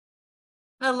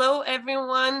Hello,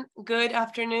 everyone. Good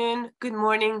afternoon, good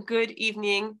morning, good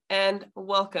evening, and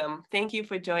welcome. Thank you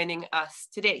for joining us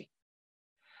today.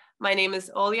 My name is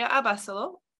Olia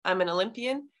Abasolo. I'm an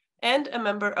Olympian and a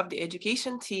member of the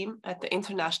education team at the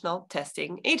International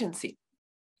Testing Agency.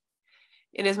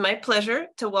 It is my pleasure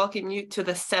to welcome you to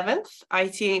the 7th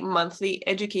ITA monthly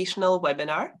educational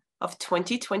webinar of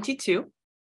 2022.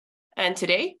 And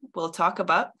today we'll talk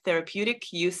about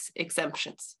therapeutic use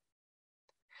exemptions.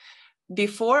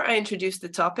 Before I introduce the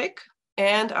topic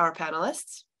and our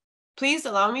panelists, please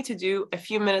allow me to do a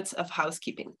few minutes of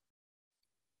housekeeping.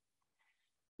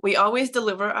 We always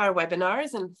deliver our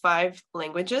webinars in 5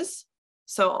 languages.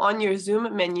 So on your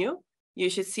Zoom menu, you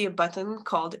should see a button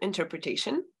called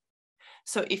Interpretation.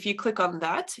 So if you click on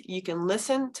that, you can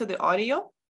listen to the audio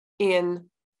in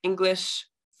English,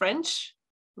 French,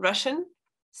 Russian,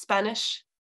 Spanish,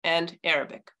 and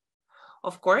Arabic.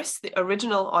 Of course, the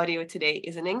original audio today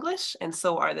is in English, and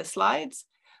so are the slides,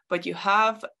 but you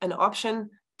have an option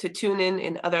to tune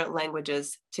in other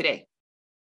languages today.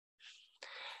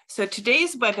 So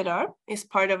today's webinar is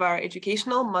part of our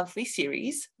educational monthly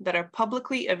series that are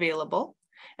publicly available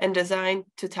and designed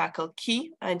to tackle key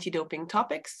anti-doping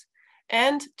topics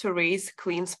and to raise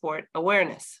clean sport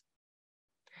awareness.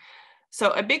 So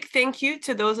a big thank you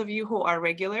to those of you who are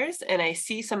regulars, and I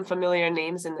see some familiar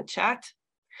names in the chat.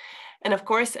 And of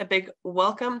course, a big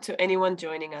welcome to anyone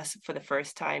joining us for the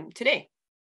first time today.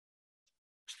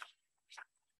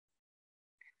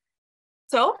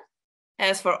 So,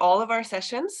 as for all of our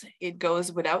sessions, it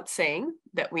goes without saying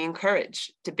that we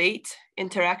encourage debate,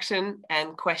 interaction,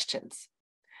 and questions.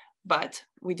 But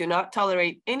we do not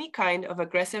tolerate any kind of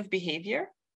aggressive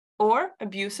behavior or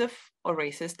abusive or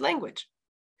racist language.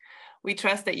 We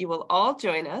trust that you will all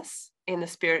join us in the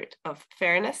spirit of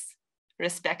fairness,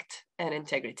 respect, and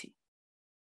integrity.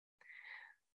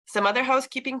 Some other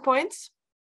housekeeping points,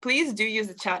 please do use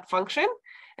the chat function,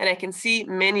 and I can see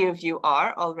many of you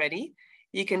are already.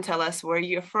 You can tell us where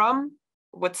you're from,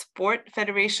 what sport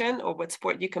federation or what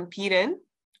sport you compete in,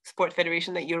 sport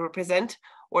federation that you represent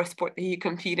or sport that you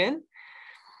compete in,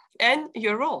 and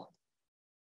your role.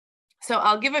 So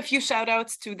I'll give a few shout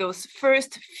outs to those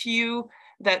first few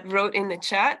that wrote in the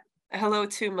chat. Hello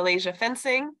to Malaysia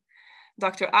Fencing,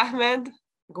 Dr. Ahmed,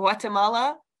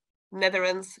 Guatemala,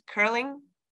 Netherlands Curling,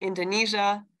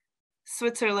 Indonesia,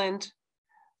 Switzerland,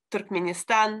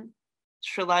 Turkmenistan,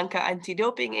 Sri Lanka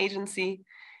Anti-Doping Agency,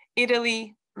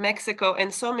 Italy, Mexico,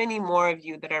 and so many more of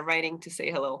you that are writing to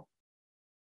say hello.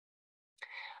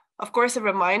 Of course, a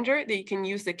reminder that you can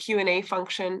use the Q&A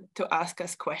function to ask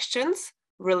us questions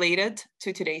related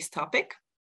to today's topic.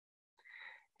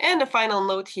 And a final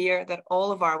note here that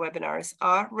all of our webinars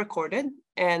are recorded,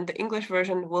 and the English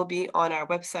version will be on our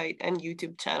website and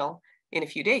YouTube channel in a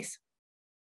few days.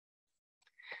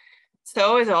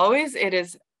 So as always, it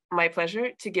is my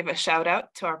pleasure to give a shout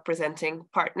out to our presenting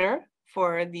partner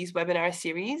for these webinar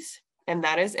series, and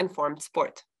that is Informed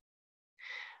Sport.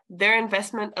 Their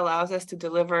investment allows us to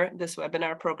deliver this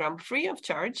webinar program free of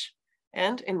charge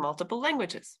and in multiple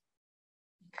languages.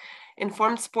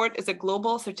 Informed Sport is a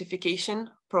global certification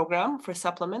program for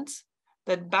supplements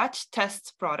that batch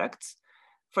tests products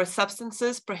for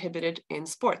substances prohibited in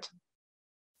sport.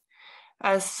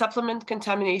 As supplement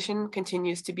contamination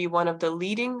continues to be one of the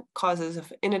leading causes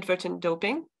of inadvertent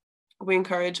doping, we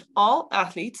encourage all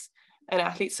athletes and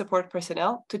athlete support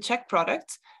personnel to check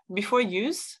products before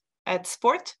use at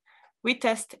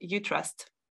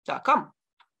sportwetestYoutrust.com.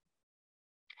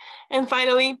 And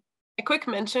finally, a quick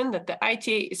mention that the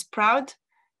ITA is proud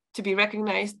to be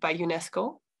recognized by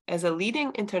UNESCO as a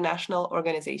leading international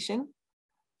organization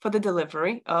for the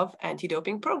delivery of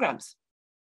anti-doping programs.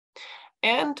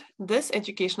 And this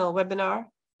educational webinar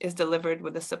is delivered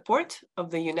with the support of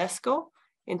the UNESCO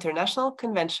International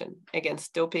Convention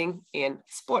Against Doping in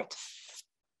Sport.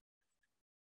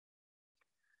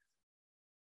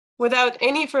 Without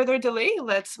any further delay,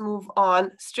 let's move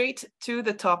on straight to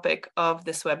the topic of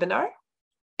this webinar,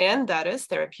 and that is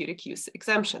therapeutic use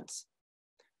exemptions,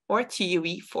 or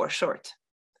TUE for short.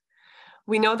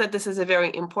 We know that this is a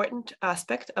very important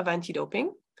aspect of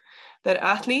anti-doping that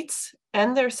athletes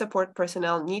and their support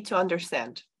personnel need to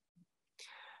understand.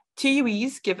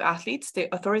 TUEs give athletes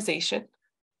the authorization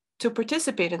to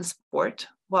participate in sport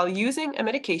while using a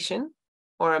medication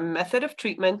or a method of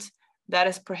treatment that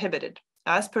is prohibited,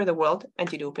 as per the World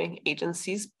Anti-Doping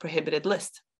Agency's prohibited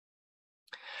list.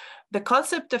 The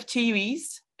concept of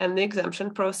TUEs and the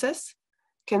exemption process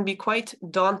can be quite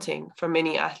daunting for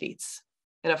many athletes,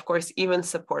 and of course, even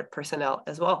support personnel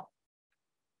as well.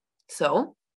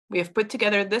 So, we have put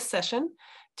together this session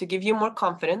to give you more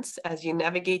confidence as you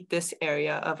navigate this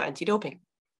area of anti-doping.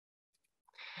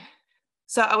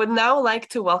 So I would now like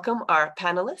to welcome our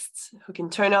panelists who can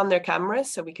turn on their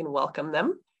cameras so we can welcome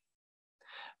them.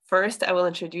 First, I will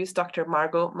introduce Dr.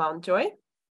 Margo Mountjoy.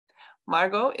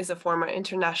 Margo is a former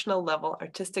international level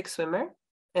artistic swimmer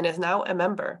and is now a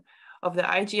member of the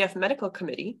IGF Medical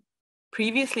Committee,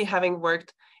 previously having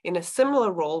worked in a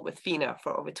similar role with FINA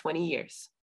for over 20 years.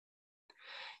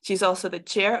 She's also the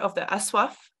chair of the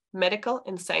ASWAF Medical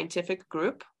and Scientific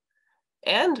Group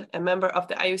and a member of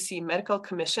the IOC Medical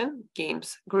Commission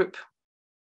Games Group.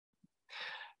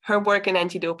 Her work in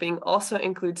anti-doping also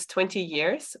includes 20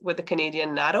 years with the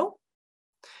Canadian NATO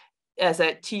as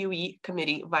a TUE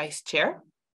committee vice chair.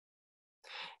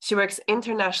 She works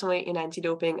internationally in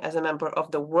anti-doping as a member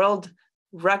of the World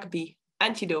Rugby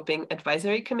Anti-Doping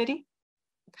Advisory Committee.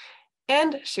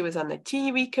 And she was on the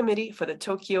TUE committee for the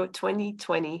Tokyo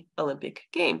 2020 Olympic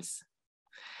Games.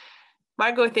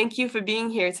 Margo, thank you for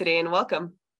being here today and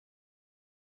welcome.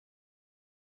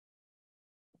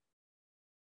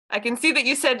 I can see that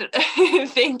you said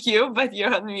thank you, but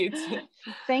you're on mute.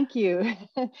 Thank you.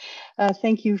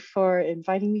 Thank you for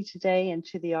inviting me today and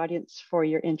to the audience for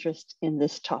your interest in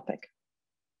this topic.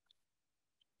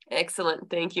 Excellent.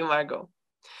 Thank you, Margo.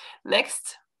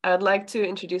 Next, I would like to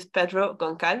introduce Pedro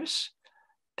Gonçalves.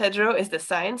 Pedro is the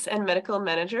Science and Medical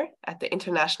Manager at the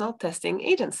International Testing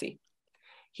Agency.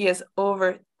 He has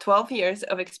over 12 years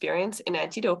of experience in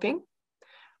anti-doping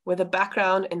with a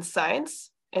background in science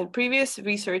and previous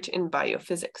research in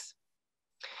biophysics.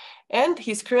 And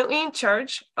he's currently in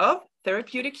charge of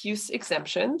therapeutic use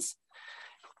exemptions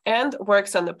and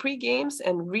works on the pre-games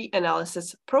and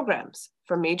reanalysis programs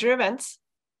for major events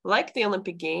like the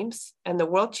Olympic Games and the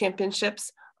World Championships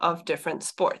of different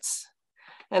sports.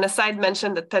 And a side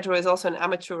mention that Pedro is also an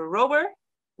amateur rower,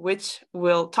 which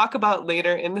we'll talk about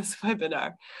later in this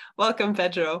webinar. Welcome,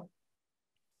 Pedro.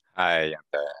 Hi,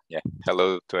 and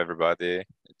hello to everybody.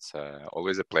 It's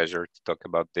always a pleasure to talk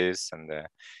about this and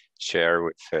share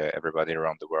with everybody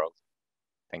around the world.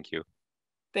 Thank you.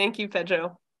 Thank you,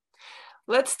 Pedro.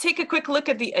 Let's take a quick look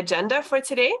at the agenda for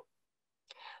today.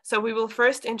 So we will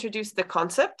first introduce the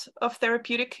concept of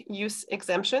therapeutic use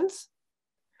exemptions.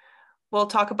 We'll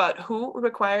talk about who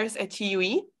requires a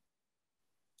TUE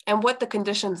and what the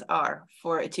conditions are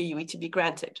for a TUE to be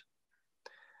granted.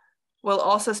 We'll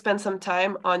also spend some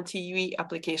time on TUE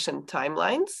application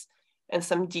timelines and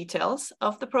some details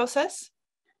of the process.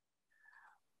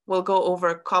 We'll go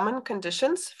over common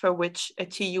conditions for which a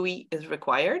TUE is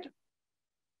required.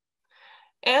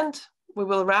 And we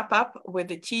will wrap up with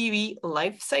the TUE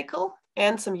life cycle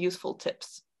and some useful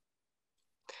tips.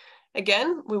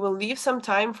 Again, we will leave some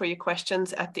time for your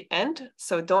questions at the end,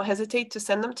 so don't hesitate to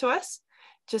send them to us.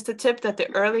 Just a tip that the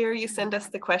earlier you send us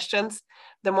the questions,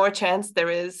 the more chance there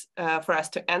is for us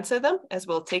to answer them, as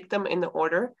we'll take them in the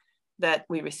order that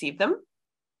we receive them.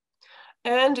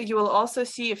 And you will also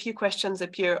see a few questions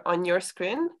appear on your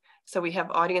screen. So we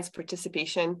have audience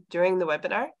participation during the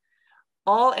webinar.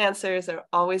 All answers are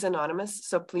always anonymous,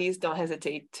 so please don't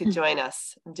hesitate to join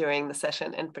us during the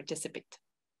session and participate.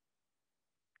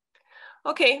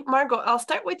 Okay, Margo, I'll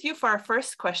start with you for our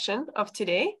first question of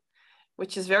today,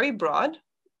 which is very broad.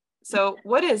 So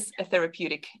what is a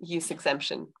therapeutic use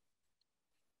exemption?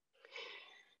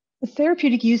 The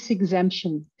therapeutic use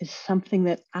exemption is something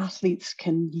that athletes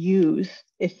can use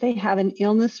if they have an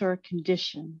illness or a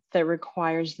condition that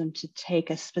requires them to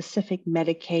take a specific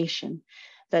medication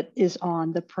that is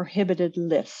on the prohibited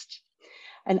list.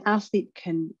 An athlete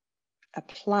can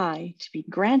apply to be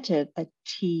granted a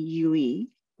TUE,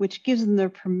 which gives them their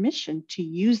permission to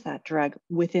use that drug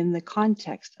within the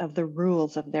context of the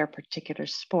rules of their particular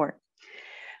sport.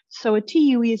 So a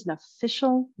TUE is an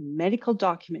official medical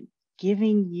document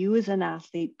giving you as an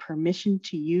athlete permission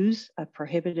to use a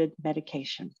prohibited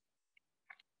medication.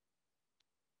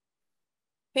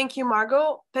 Thank you,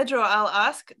 Margo. Pedro, I'll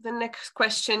ask the next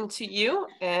question to you.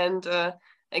 And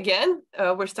again,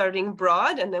 we're starting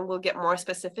broad and then we'll get more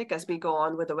specific as we go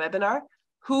on with the webinar.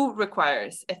 Who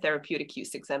requires a therapeutic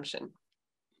use exemption?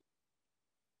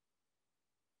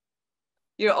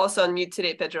 You're also on mute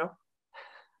today, Pedro.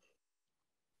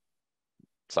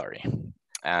 Sorry.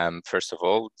 First of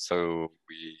all,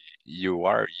 you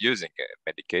are using a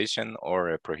medication or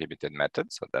a prohibited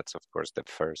method. So that's, of course, the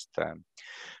first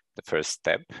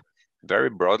step. Very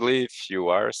broadly, if you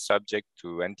are subject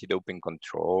to anti-doping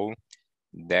control,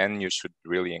 then you should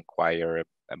really inquire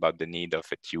about the need of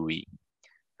a TUE.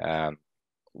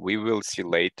 We will see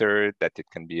later that it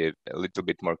can be a little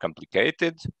bit more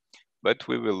complicated, but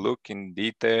we will look in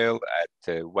detail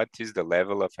at what is the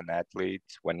level of an athlete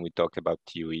when we talk about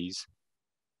TUEs.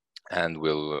 And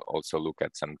we'll also look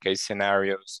at some case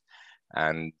scenarios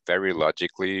And very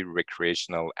logically,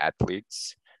 recreational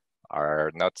athletes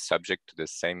are not subject to the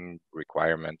same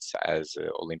requirements as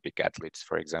Olympic athletes,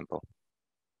 for example.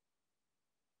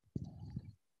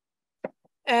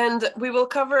 And we will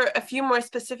cover a few more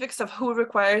specifics of who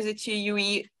requires a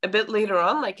TUE a bit later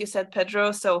on, like you said,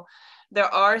 Pedro. So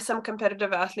there are some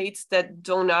competitive athletes that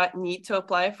do not need to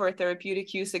apply for a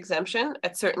therapeutic use exemption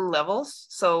at certain levels.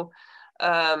 So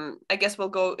I guess we'll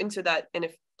go into that in a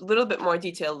little bit more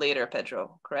detail later,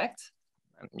 Pedro, correct?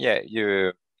 Yeah,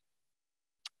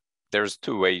 there's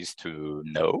two ways to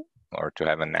know or to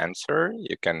have an answer.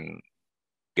 You can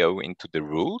go into the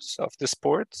rules of the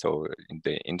sport, so in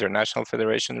the international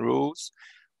federation rules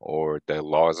or the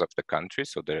laws of the country,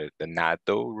 so the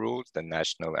NADO rules, the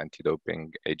National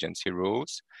Anti-Doping Agency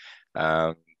rules.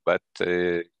 But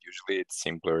usually it's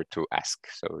simpler to ask.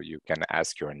 So you can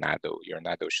ask your NADO. Your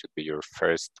NADO should be your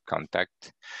first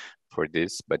contact for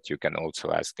this, but you can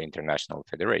also ask the International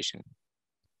Federation.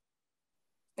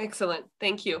 Excellent,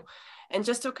 thank you. And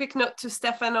just a quick note to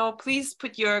Stefano, please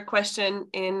put your question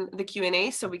in the Q&A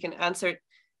so we can answer it.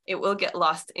 It will get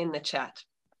lost in the chat.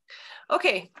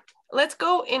 Okay, let's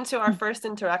go into our first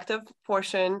interactive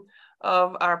portion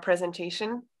of our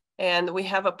presentation. And we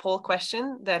have a poll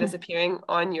question that is appearing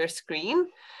on your screen.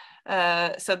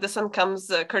 So this one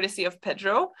comes courtesy of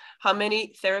Pedro. How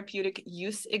many therapeutic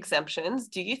use exemptions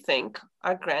do you think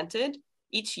are granted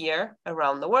each year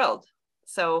around the world?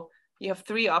 So you have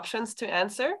three options to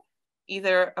answer,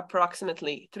 either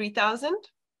approximately 3,000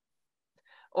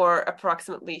 or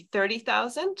approximately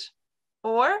 30,000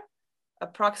 or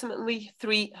approximately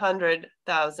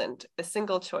 300,000, a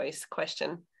single choice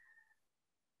question.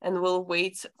 And we'll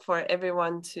wait for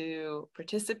everyone to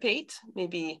participate,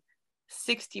 maybe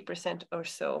 60% or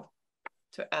so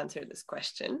to answer this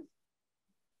question.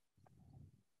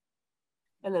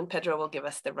 And then Pedro will give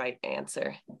us the right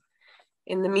answer.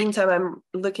 In the meantime, I'm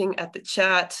looking at the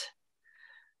chat.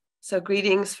 So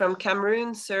greetings from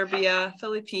Cameroon, Serbia,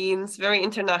 Philippines, very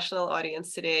international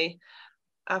audience today.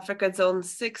 Africa Zone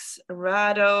 6,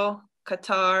 Rado,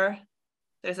 Qatar.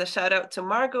 There's a shout out to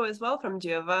Margo as well from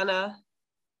Giovanna.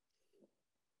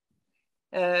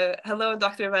 Hello,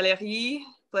 Dr. Valérie.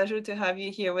 Pleasure to have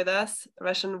you here with us.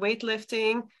 Russian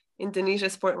weightlifting, Indonesia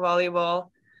sport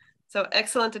volleyball. So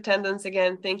excellent attendance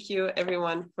again. Thank you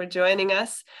everyone for joining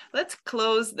us. Let's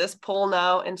close this poll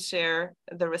now and share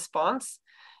the response.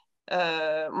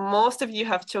 Most of you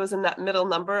have chosen that middle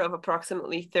number of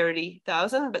approximately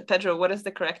 30,000, but Pedro, what is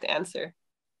the correct answer?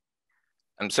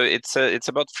 So it's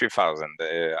about 3,000.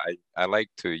 I like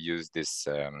to use this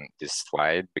this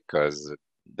slide because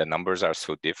the numbers are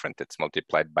so different. It's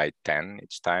multiplied by 10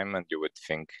 each time, and you would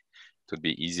think it would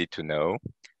be easy to know.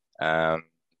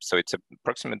 So it's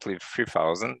approximately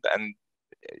 3,000, and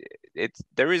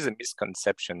there is a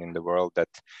misconception in the world that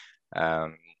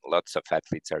lots of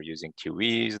athletes are using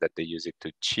TUEs, that they use it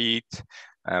to cheat.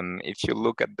 If you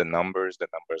look at the numbers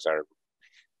are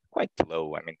quite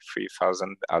low. I mean,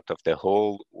 3,000 out of the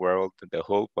whole world, the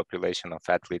whole population of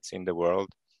athletes in the world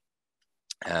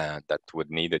that would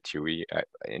need a TUE,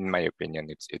 in my opinion,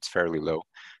 it's fairly low.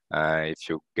 If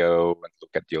you go and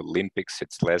look at the Olympics,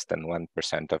 it's less than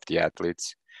 1% of the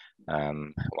athletes.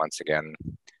 Once again,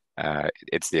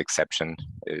 it's the exception.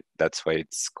 That's why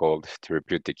it's called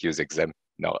therapeutic use exemption.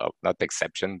 No, not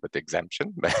exception, but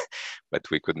exemption. But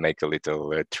we could make a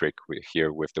little trick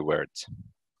here with the words.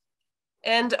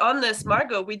 And on this,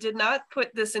 Margo, we did not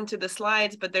put this into the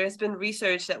slides, but there's been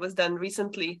research that was done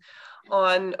recently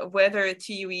on whether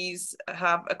TUEs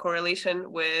have a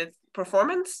correlation with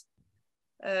performance.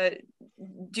 Do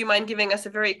you mind giving us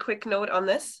a very quick note on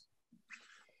this?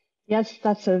 Yes,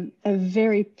 that's a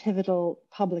very pivotal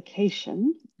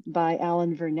publication by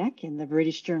Alan Verneck in the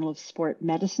British Journal of Sport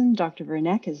Medicine. Dr.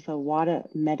 Verneck is the WADA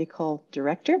medical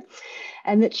director,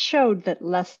 and it showed that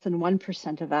less than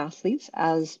 1% of athletes,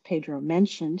 as Pedro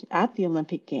mentioned, at the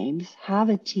Olympic Games have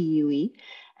a TUE,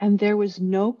 and there was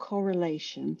no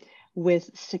correlation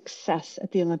with success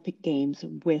at the Olympic Games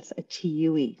with a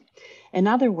TUE. In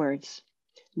other words,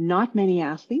 not many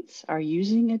athletes are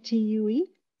using a TUE,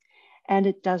 and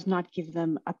it does not give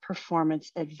them a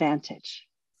performance advantage.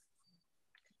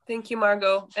 Thank you,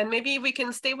 Margo. And maybe we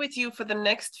can stay with you for the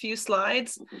next few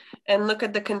slides and look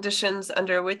at the conditions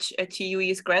under which a TUE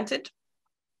is granted.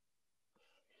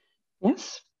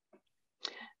 Yes.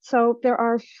 So there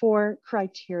are 4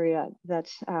 criteria that,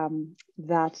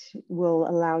 that will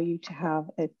allow you to have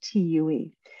a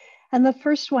TUE. And the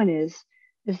first one is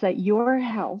that your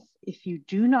health, if you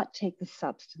do not take the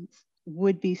substance,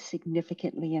 would be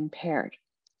significantly impaired.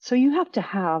 So you have to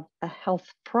have a health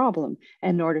problem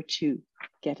in order to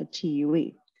get a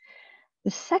TUE.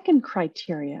 The second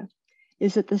criteria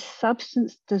is that the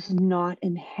substance does not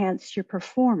enhance your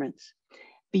performance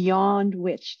beyond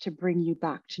which to bring you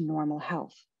back to normal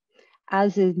health.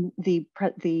 As in the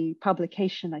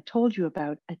publication I told you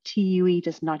about, a TUE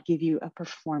does not give you a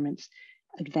performance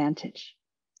advantage.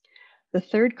 The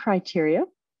third criteria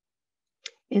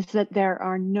is that there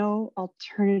are no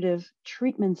alternative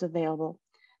treatments available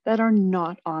that are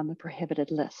not on the prohibited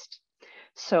list.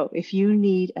 So if you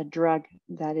need a drug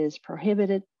that is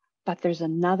prohibited, but there's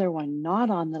another one not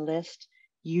on the list,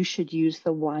 you should use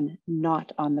the one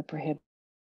not on the prohibited.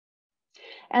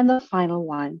 And the final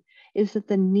one is that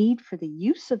the need for the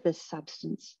use of this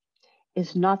substance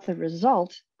is not the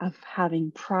result of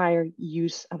having prior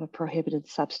use of a prohibited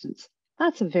substance.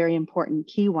 That's a very important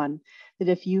key one, that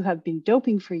if you have been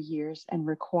doping for years and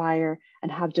require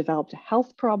and have developed a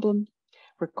health problem,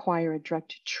 require a drug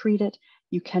to treat it,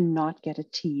 you cannot get a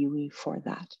TUE for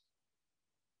that.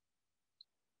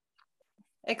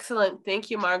 Excellent.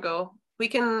 Thank you, Margo. We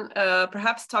can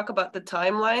perhaps talk about the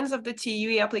timelines of the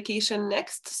TUE application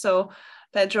next. So,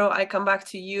 Pedro, I come back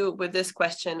to you with this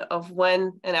question of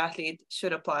when an athlete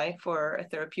should apply for a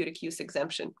therapeutic use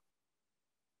exemption.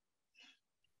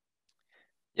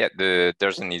 Yeah,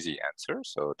 there's an easy answer.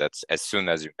 So that's as soon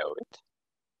as you know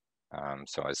it.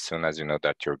 So as soon as you know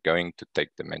that you're going to take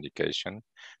the medication,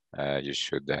 you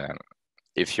should,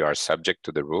 if you are subject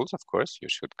to the rules, of course, you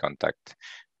should contact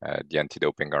the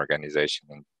anti-doping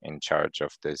organization in charge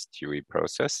of this TUE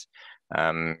process.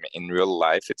 In real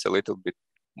life, it's a little bit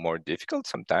more difficult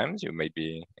sometimes. You may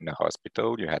be in a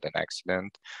hospital, you had an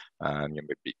accident, you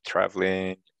may be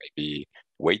traveling, you may be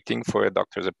waiting for a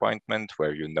doctor's appointment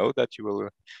where you know that you will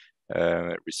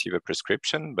receive a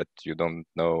prescription, but you don't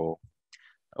know,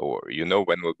 or you know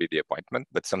when will be the appointment,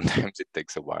 but sometimes it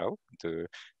takes a while to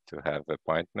have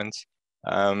appointments.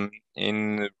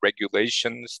 In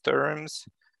regulations terms,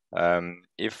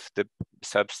 if the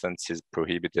substance is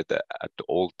prohibited at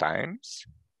all times,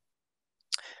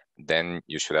 then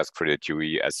you should ask for the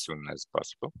TUE as soon as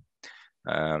possible.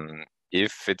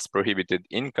 If it's prohibited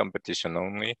in competition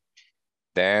only,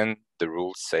 then the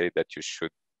rules say that you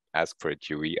should ask for a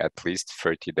TUE at least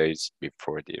 30 days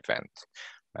before the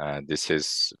event. This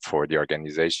is for the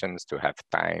organizations to have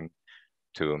time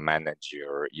to manage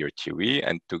your TUE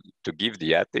and to give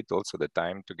the athlete also the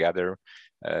time to gather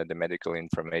the medical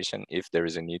information if there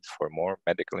is a need for more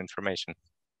medical information.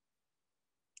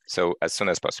 So as soon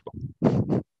as possible.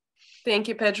 Thank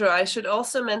you, Pedro. I should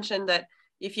also mention that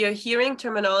if you're hearing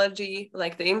terminology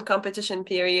like the in-competition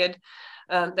period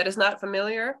that is not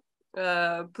familiar,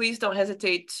 please don't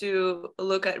hesitate to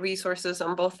look at resources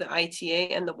on both the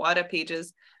ITA and the WADA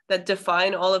pages that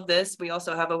define all of this. We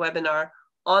also have a webinar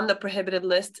on the prohibited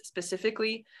list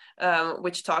specifically,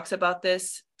 which talks about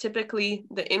this. Typically,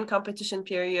 the in-competition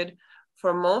period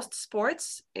for most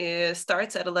sports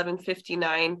starts at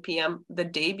 11:59 p.m. the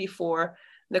day before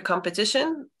the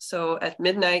competition, so at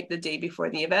midnight the day before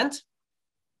the event.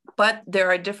 But there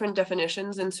are different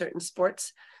definitions in certain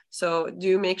sports, so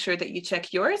do make sure that you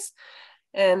check yours.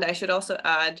 And I should also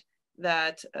add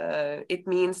that it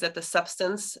means that the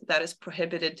substance that is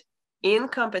prohibited in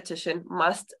competition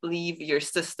must leave your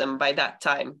system by that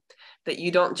time, that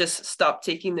you don't just stop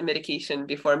taking the medication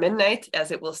before midnight,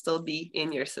 as it will still be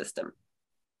in your system.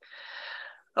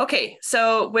 Okay,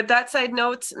 so with that side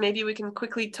note, maybe we can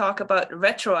quickly talk about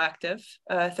retroactive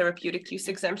therapeutic use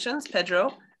exemptions.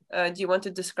 Pedro, do you want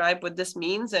to describe what this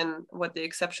means and what the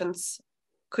exceptions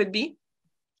could be?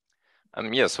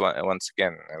 Yes, once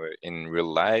again, in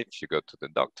real life, you go to the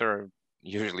doctor,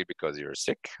 usually because you're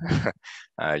sick.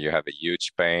 You have a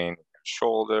huge pain in your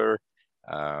shoulder,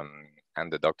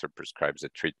 and the doctor prescribes a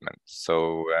treatment.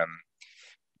 So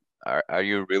are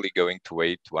you really going to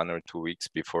wait 1 or 2 weeks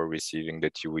before receiving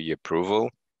the TUE approval?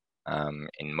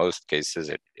 In most cases,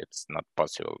 it's not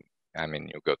possible. I mean,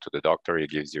 you go to the doctor, he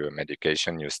gives you a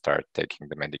medication, you start taking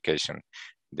the medication.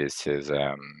 This is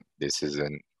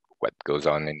what goes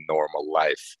on in normal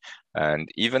life. And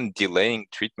even delaying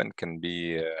treatment can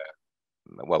be,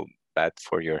 well, bad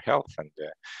for your health. And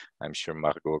I'm sure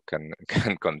Margo can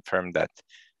confirm that.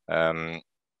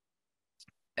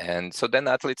 And so then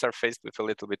athletes are faced with a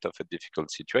little bit of a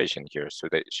difficult situation here. So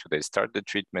should they start the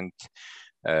treatment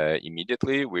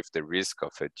immediately with the risk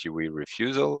of a TUE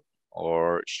refusal,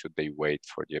 or should they wait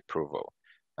for the approval?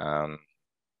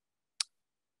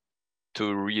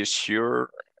 To reassure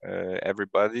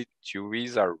everybody,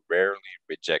 TUEs are rarely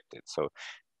rejected. So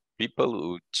people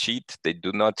who cheat, they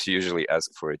do not usually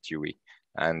ask for a TUE.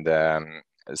 And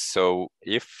so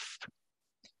if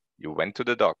you went to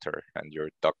the doctor and your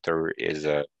doctor is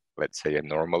let's say a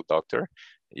normal doctor,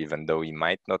 even though he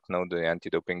might not know the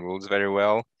anti-doping rules very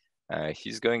well,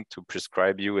 he's going to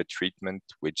prescribe you a treatment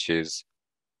which is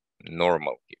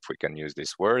normal, if we can use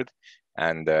this word.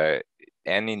 And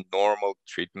any normal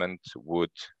treatment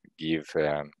would give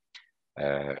the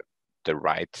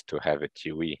right to have a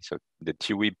TUE. So the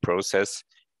TUE process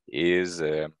is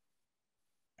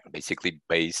basically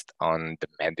based on the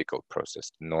medical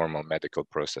process, normal medical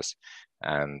process.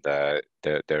 And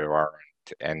there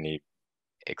aren't any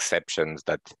exceptions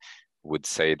that would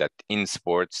say that in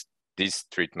sports, this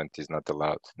treatment is not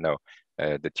allowed. No,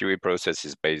 the TUE process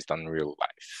is based on real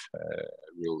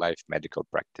life medical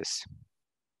practice.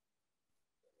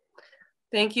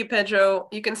 Thank you, Pedro.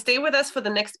 You can stay with us for the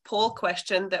next poll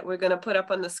question that we're going to put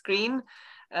up on the screen.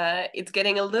 It's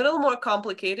getting a little more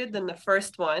complicated than the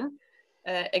first one.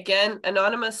 Again,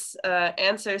 anonymous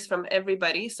answers from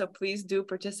everybody, so please do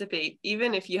participate,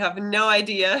 even if you have no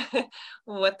idea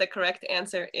what the correct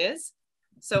answer is.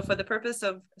 So for the purpose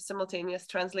of simultaneous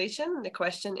translation, the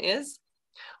question is,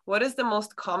 what is the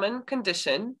most common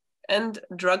condition and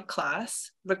drug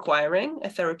class requiring a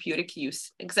therapeutic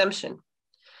use exemption?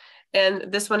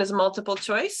 And this one is multiple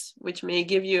choice, which may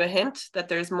give you a hint that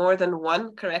there's more than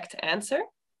one correct answer.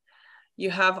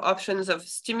 You have options of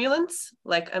stimulants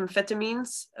like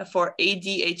amphetamines for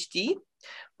ADHD,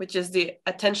 which is the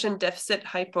attention deficit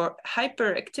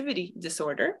hyperactivity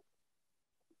disorder.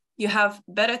 You have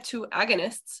beta-2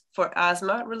 agonists for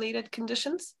asthma-related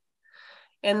conditions.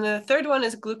 And the third one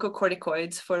is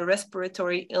glucocorticoids for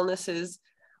respiratory illnesses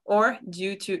or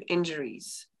due to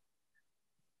injuries.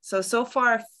 So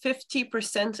far,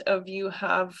 50% of you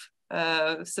have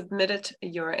submitted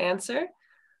your answer.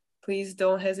 Please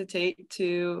don't hesitate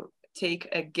to take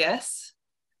a guess.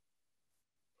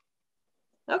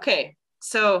 Okay,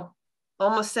 so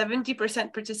almost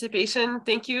 70% participation.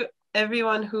 Thank you,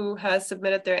 everyone who has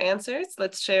submitted their answers.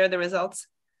 Let's share the results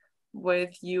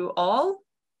with you all.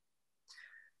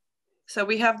 So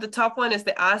we have the top one is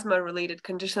the asthma-related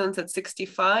conditions at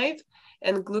 65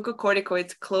 and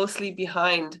glucocorticoids closely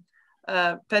behind.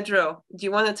 Pedro, do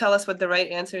you want to tell us what the right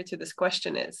answer to this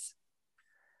question is?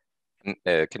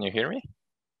 Can you hear me?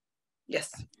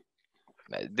 Yes.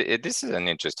 This is an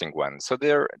interesting one. So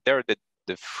they're the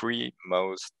three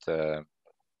most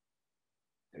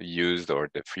used, or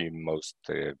the three most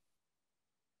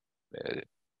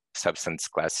substance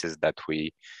classes that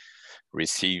we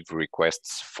receive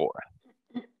requests for.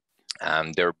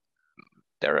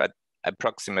 They're at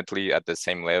approximately at the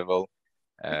same level,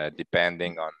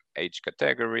 depending on age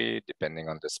category, depending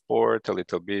on the sport a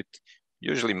little bit,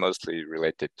 usually mostly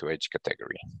related to age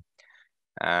category.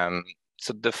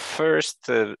 So the first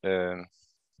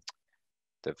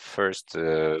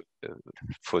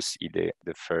fausse idée,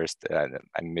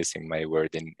 I'm missing my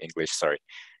word in English, sorry.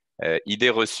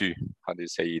 Idée reçue. How do you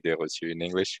say idée reçue in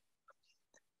English?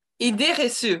 Idée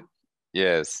reçue.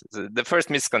 Yes, the first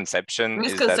misconception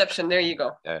is that, there you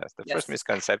go. Yes, the first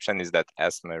misconception is that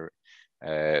asthma,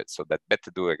 so that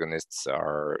beta-2 agonists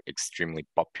are extremely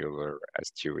popular as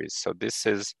TUEs. So this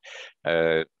is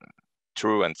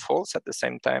true and false at the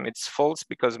same time. It's false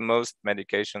because most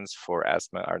medications for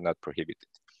asthma are not prohibited.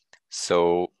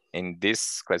 So in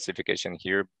this classification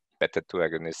here, beta-2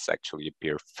 agonists actually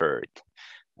appear third.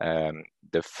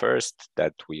 The first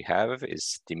that we have is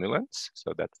stimulants.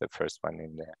 So that's the first one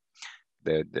in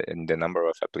the number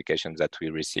of applications that we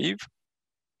receive.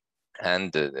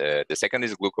 And the second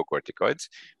is glucocorticoids.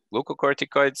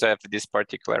 Glucocorticoids have this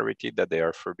particularity that they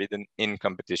are forbidden in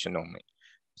competition only.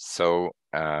 So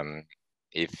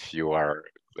if you are,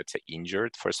 let's say,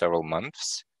 injured for several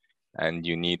months and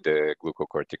you need a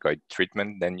glucocorticoid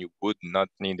treatment, then you would not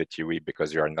need a TUE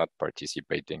because you are not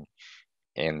participating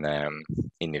in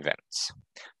events.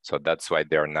 So that's why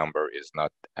their number is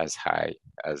not as high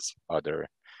as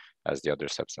the other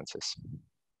substances.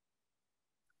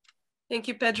 Thank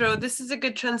you, Pedro. This is a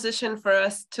good transition for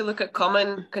us to look at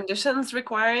common conditions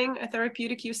requiring a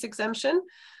therapeutic use exemption.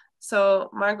 So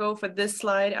Margo, for this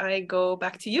slide, I go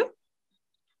back to you.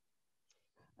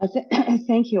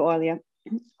 Thank you, Aulia.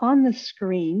 On the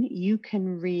screen, you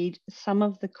can read some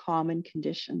of the common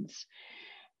conditions.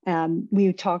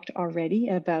 We talked already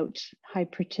about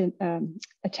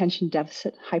attention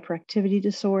deficit hyperactivity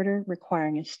disorder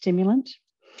requiring a stimulant.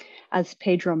 As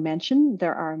Pedro mentioned,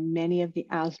 there are many of the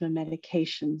asthma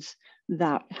medications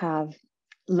that have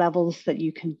levels that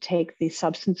you can take the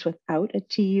substance without a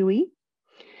TUE.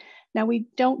 Now, we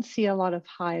don't see a lot of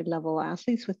high-level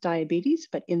athletes with diabetes,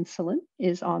 but insulin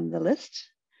is on the list,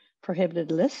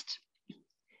 prohibited list.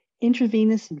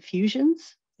 Intravenous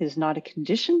infusions is not a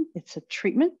condition, it's a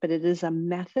treatment, but it is a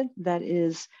method that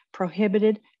is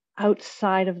prohibited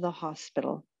outside of the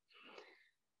hospital.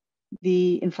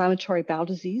 The inflammatory bowel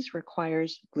disease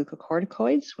requires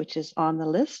glucocorticoids, which is on the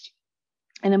list.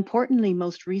 And importantly,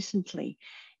 most recently,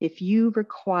 if you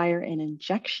require an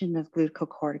injection of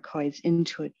glucocorticoids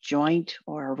into a joint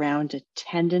or around a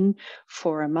tendon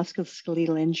for a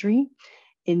musculoskeletal injury,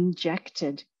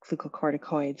 injected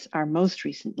glucocorticoids are most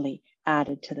recently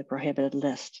added to the prohibited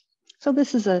list. So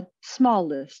this is a small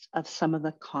list of some of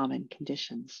the common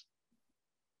conditions.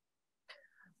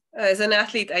 As an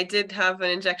athlete, I did have an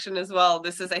injection as well.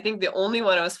 This is, I think, the only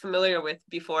one I was familiar with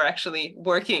before actually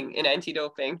working in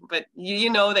anti-doping. But you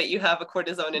know that you have a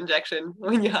cortisone injection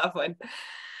when you have one.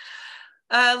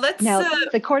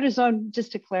 The cortisone,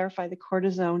 just to clarify, the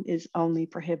cortisone is only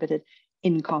prohibited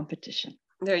in competition.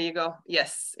 There you go.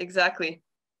 Yes, exactly.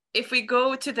 If we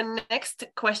go to the next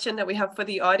question that we have for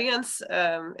the audience,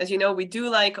 as you know, we do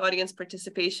like audience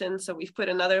participation. So we've put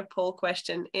another poll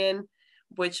question in,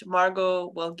 which Margo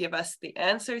will give us the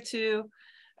answer to.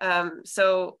 Kind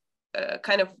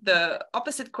of the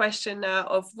opposite question now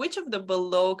of which of the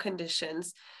below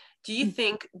conditions do you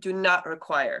think do not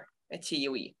require a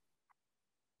TUE?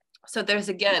 So there's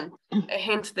again a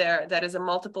hint there that is a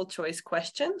multiple choice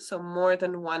question, so more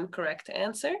than one correct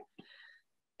answer.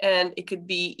 And it could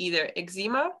be either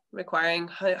eczema requiring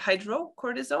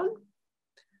hydrocortisone.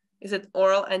 Is it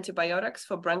oral antibiotics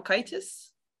for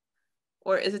bronchitis?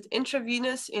 Or is it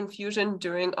intravenous infusion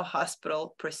during a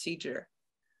hospital procedure?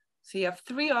 So you have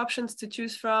three options to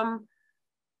choose from.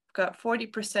 We've got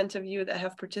 40% of you that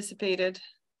have participated.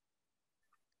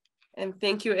 And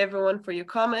thank you everyone for your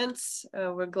comments.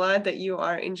 We're glad that you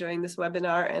are enjoying this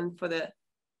webinar and for the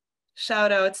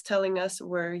shout outs telling us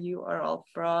where you are all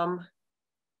from.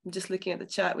 I'm just looking at the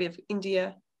chat. We have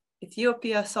India,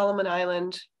 Ethiopia, Solomon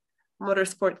Island,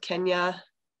 Motorsport Kenya,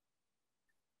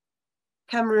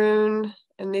 Cameroon,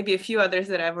 and maybe a few others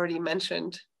that I've already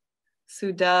mentioned.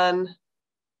 Sudan,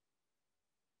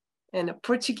 and a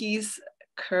Portuguese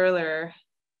curler,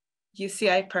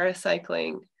 UCI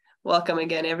paracycling. Welcome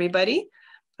again, everybody.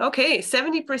 Okay,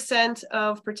 70%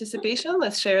 of participation.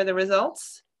 Let's share the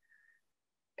results.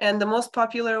 And the most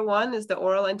popular one is the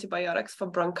oral antibiotics for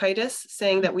bronchitis,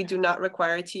 saying that we do not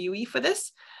require a TUE for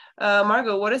this.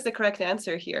 Margo, what is the correct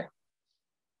answer here?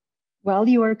 Well,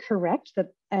 you are correct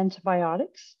that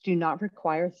antibiotics do not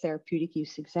require therapeutic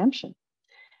use exemption.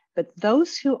 But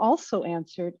those who also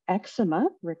answered eczema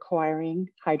requiring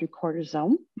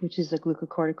hydrocortisone, which is a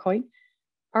glucocorticoid,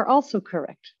 are also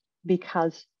correct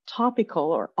because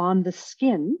topical or on the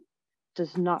skin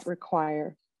does not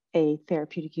require a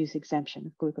therapeutic use exemption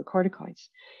of glucocorticoids.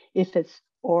 If it's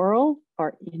oral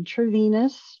or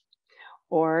intravenous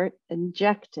or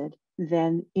injected,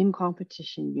 then in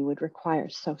competition you would require.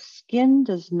 So skin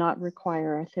does not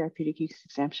require a therapeutic use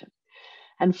exemption.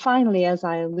 And finally, as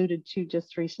I alluded to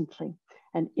just recently,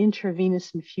 an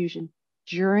intravenous infusion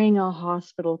during a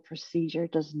hospital procedure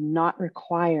does not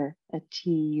require a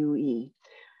TUE.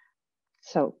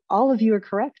 So all of you are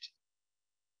correct.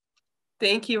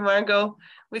 Thank you, Margo.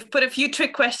 We've put a few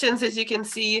trick questions, as you can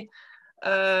see,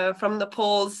 from the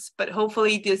polls, but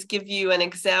hopefully this gives you an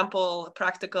example, a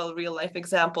practical real life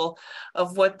example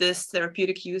of what this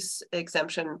therapeutic use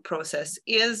exemption process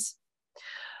is.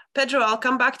 Pedro, I'll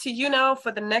come back to you now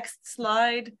for the next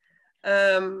slide.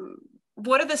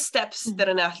 What are the steps that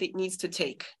an athlete needs to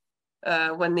take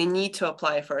when they need to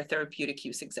apply for a therapeutic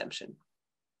use exemption?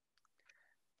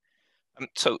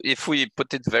 So if we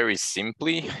put it very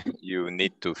simply, you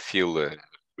need to fill a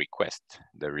request.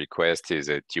 The request is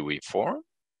a TUE form,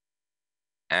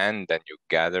 and then you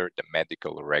gather the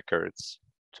medical records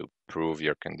to prove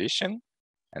your condition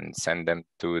and send them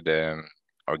to the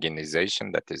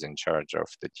organization that is in charge of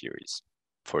the TUEs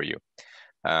for you.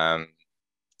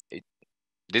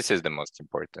 This is the most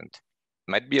important.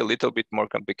 Might be a little bit more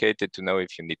complicated to know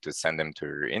if you need to send them to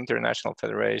your international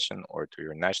federation or to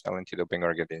your national anti-doping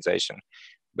organization,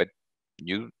 but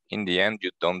you, in the end,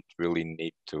 you don't really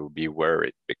need to be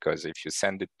worried, because if you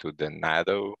send it to the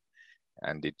NADO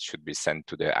and it should be sent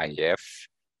to the IF,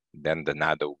 then the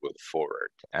NADO will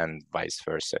forward, and vice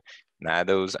versa.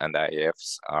 NADOs and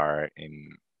IFs are in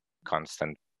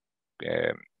constant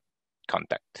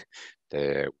contact.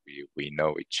 We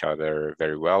know each other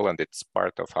very well, and it's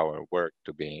part of our work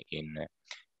to be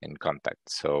in contact.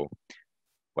 So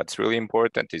what's really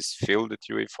important is fill the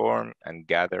TUE form and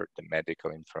gather the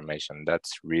medical information.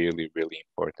 That's really, really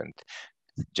important.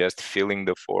 Just filling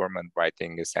the form and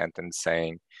writing a sentence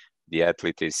saying the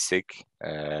athlete is sick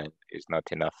is not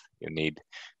enough. You need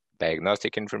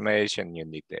diagnostic information, you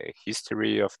need the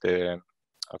history of the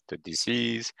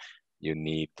disease, you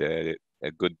need a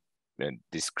good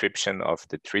description of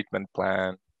the treatment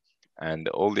plan, And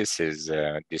all this is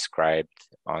described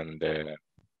on the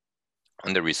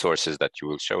resources that you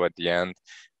will show at the end,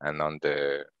 and on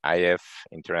the IF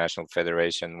International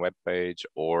Federation webpage,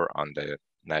 or on the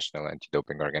National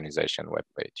Anti-Doping Organization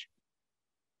webpage.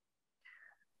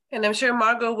 And I'm sure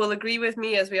Margo will agree with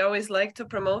me, as we always like to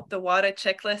promote the WADA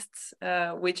checklists,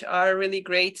 which are really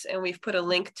great. And we've put a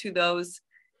link to those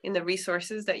in the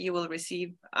resources that you will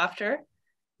receive after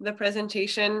the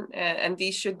presentation. And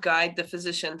these should guide the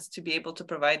physicians to be able to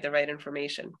provide the right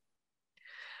information.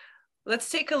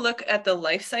 Let's take a look at the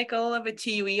life cycle of a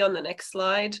TUE on the next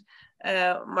slide.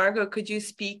 Margo, could you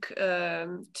speak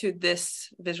to this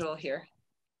visual here?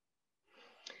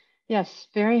 Yes,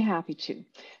 very happy to.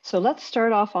 So let's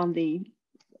start off on the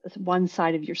one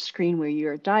side of your screen where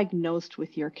you're diagnosed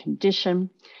with your condition.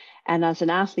 And as an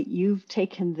athlete, you've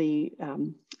taken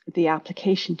the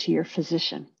application to your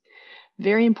physician.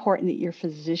 Very important that your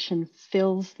physician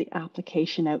fills the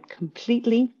application out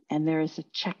completely, and there is a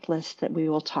checklist that we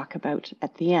will talk about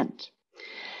at the end.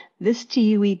 This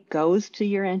TUE goes to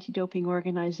your anti-doping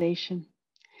organization.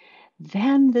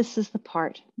 Then this is the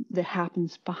part that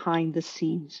happens behind the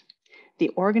scenes.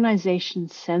 The organization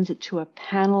sends it to a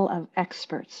panel of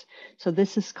experts. So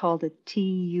this is called a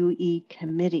TUE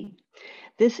committee.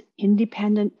 This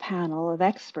independent panel of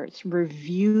experts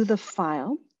review the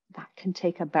file. That can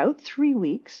take about 3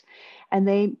 weeks, and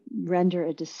they render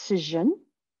a decision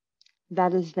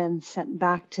that is then sent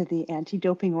back to the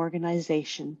anti-doping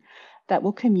organization that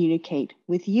will communicate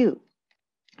with you.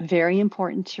 Very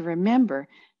important to remember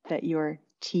that your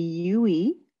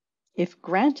TUE, if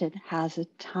granted, has a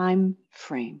time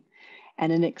frame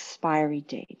and an expiry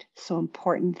date. So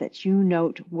important that you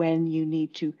note when you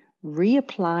need to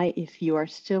reapply if you are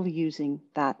still using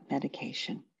that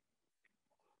medication.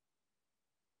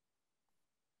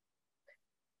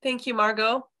 Thank you,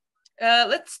 Margo.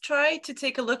 Let's try to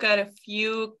take a look at a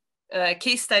few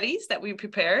case studies that we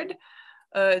prepared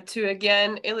to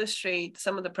again illustrate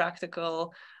some of the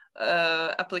practical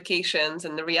applications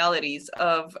and the realities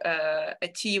of a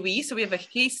TUE. So we have a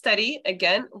case study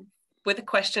again with a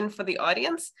question for the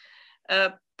audience.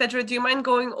 Pedro, do you mind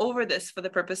going over this for the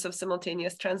purpose of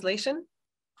simultaneous translation?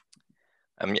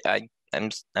 I'm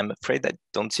afraid I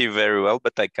don't see very well,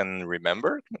 but I can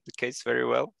remember the case very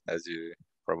well, as you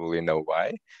probably know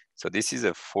why. So this is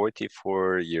a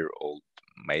 44-year-old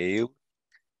male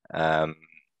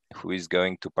who is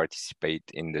going to participate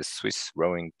in the Swiss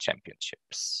Rowing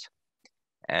Championships.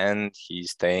 And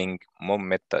he's taking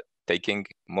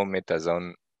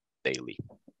mometasone daily.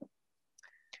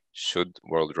 Should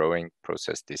World Rowing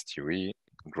process this TUE,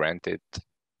 grant it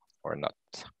or not?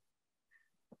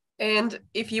 And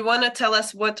if you want to tell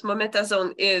us what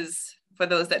mometasone is, for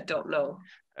those that don't know.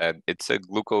 It's a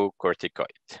glucocorticoid.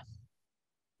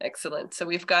 Excellent. So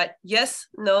we've got yes,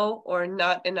 no, or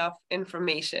not enough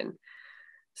information.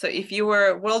 So if you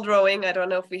were World Rowing, I don't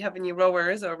know if we have any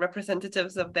rowers or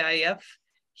representatives of the IF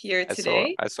here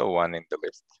today. I saw one in the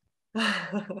list.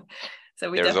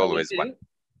 So there's always one.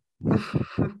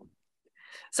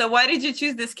 So why did you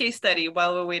choose this case study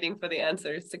while we're waiting for the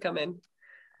answers to come in?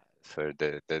 For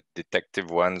the detective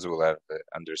ones will have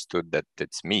understood that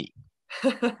it's me.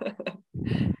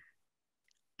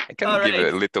 I can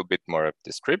give a little bit more of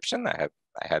description. I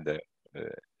had a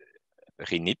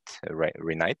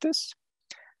rhinitis.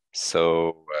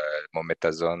 So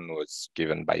mometasone was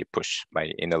given by push,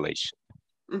 by inhalation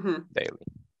daily.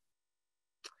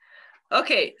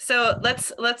 Okay, so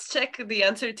let's check the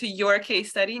answer to your case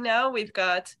study now. We've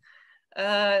got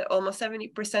almost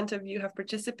 70% of you have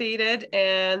participated,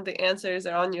 and the answers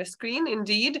are on your screen.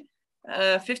 Indeed,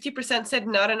 50% said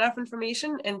not enough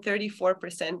information, and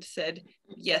 34% said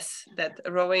yes, that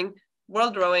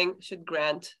World Rowing should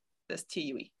grant this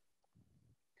TUE.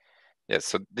 Yes,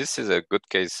 so this is a good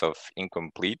case of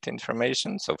incomplete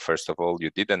information. So first of all, you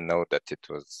didn't know that it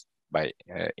was by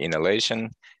inhalation.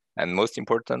 And most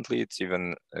importantly, it's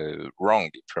even wrong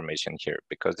information here,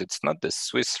 because it's not the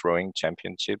Swiss Rowing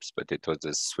Championships, but it was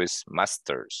the Swiss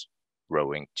Masters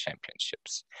Rowing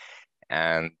Championships.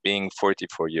 And being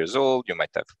 44 years old, you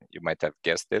might have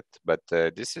guessed it, but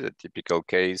this is a typical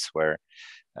case where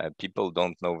people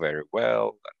don't know very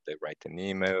well, and they write an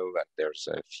email, and there's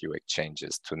a few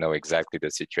exchanges to know exactly the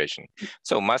situation.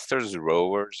 So masters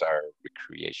rowers are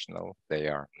recreational. They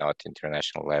are not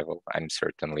international level. I'm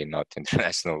certainly not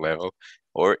international level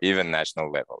or even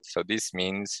national level. So this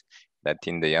means that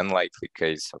in the unlikely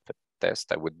case of a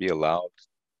test, I would be allowed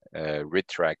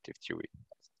retroactive TUE.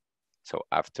 So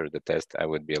after the test, I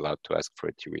would be allowed to ask for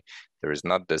a TUE. There is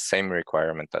not the same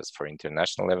requirement as for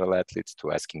international level athletes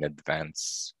to ask in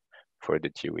advance for the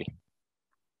TUE.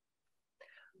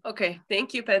 Okay,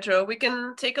 thank you, Pedro. We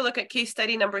can take a look at case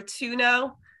study number 2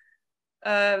 now.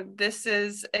 This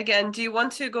is, again, do you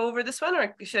want to go over this one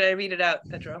or should I read it out,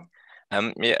 Pedro?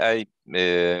 Yeah,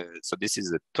 so this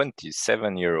is a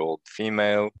 27-year-old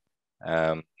female,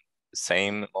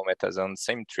 same mometasone,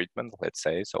 same treatment, let's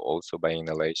say, so also by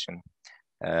inhalation.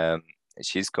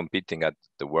 She's competing at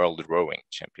the World Rowing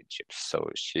Championships, so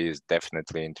she is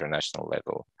definitely international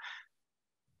level.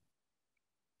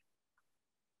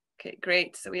 Okay,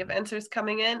 great. So we have answers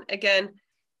coming in. Again,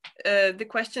 the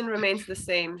question remains the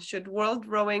same. Should World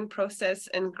Rowing process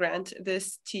and grant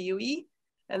this TUE?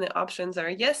 And the options are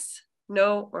yes,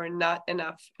 no, or not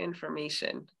enough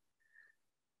information.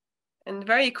 And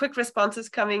very quick responses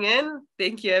coming in.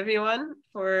 Thank you, everyone,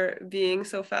 for being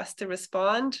so fast to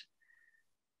respond.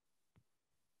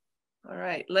 All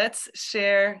right, let's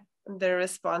share the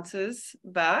responses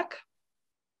back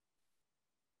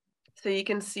so you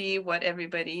can see what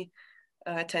everybody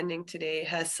attending today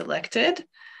has selected.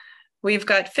 We've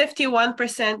got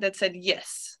 51% that said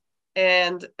yes.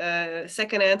 And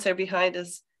second answer behind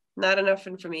is not enough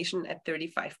information at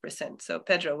 35%. So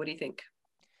Pedro, what do you think?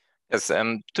 Yes,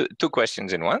 two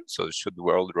questions in one. So should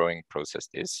World Rowing process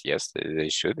this? Yes, they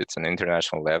should. It's an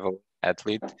international level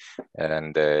athlete.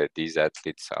 And these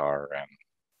athletes are,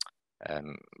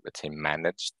 let's say,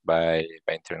 managed by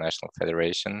international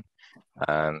federation.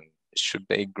 Should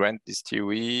they grant this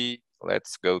TUE?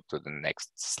 Let's go to the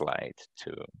next slide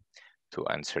to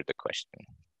answer the question.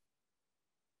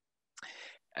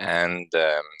 And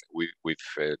we've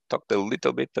talked a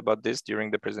little bit about this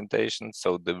during the presentation.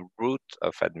 So the route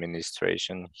of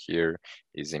administration here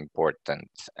is important.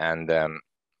 And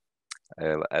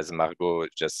as Margo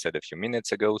just said a few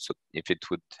minutes ago, so if it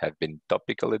would have been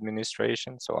topical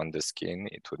administration, so on the skin,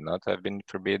 it would not have been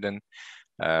forbidden.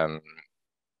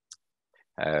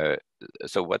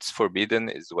 So what's forbidden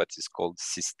is what is called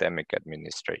systemic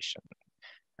administration.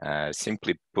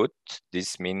 Simply put,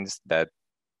 this means that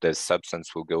the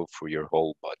substance will go through your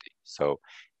whole body. So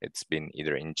it's been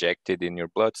either injected in your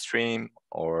bloodstream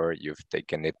or you've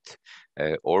taken it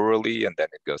orally and then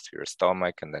it goes to your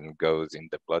stomach and then goes in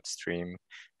the bloodstream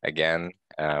again.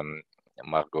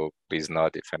 Margo, please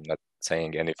nod if I'm not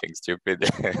saying anything stupid.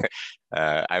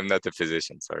 I'm not a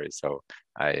physician, sorry. So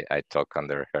I talk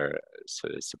under her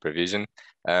supervision.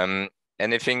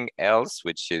 Anything else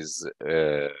which is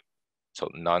so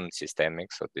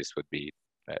non-systemic, so this would be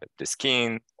the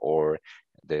skin or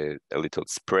a little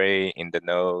spray in the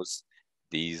nose,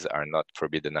 these are not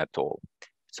forbidden at all.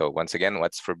 So once again,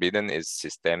 what's forbidden is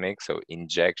systemic, so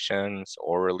injections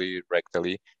orally,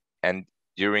 rectally, and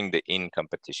during the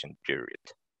in-competition period.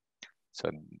 So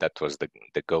that was the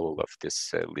goal of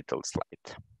this little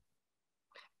slide.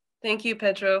 Thank you,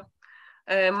 Pedro.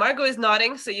 Margo is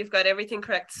nodding, so you've got everything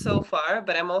correct so far,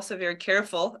 but I'm also very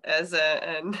careful as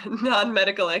a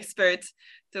non-medical expert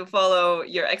to follow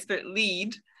your expert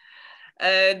lead.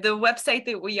 The website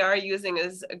that we are using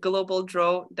is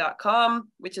globaldro.com,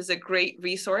 which is a great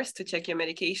resource to check your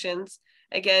medications.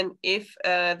 Again, if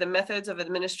the methods of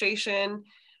administration,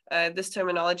 this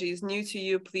terminology is new to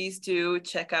you, please do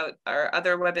check out our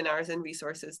other webinars and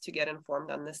resources to get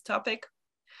informed on this topic.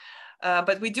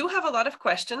 But we do have a lot of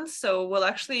questions, so we'll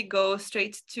actually go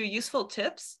straight to useful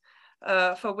tips,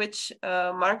 for which,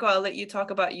 Margo, I'll let you talk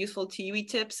about useful TUE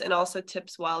tips and also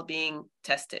tips while being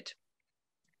tested.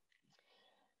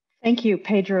 Thank you,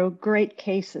 Pedro. Great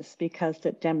cases because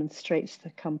it demonstrates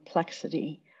the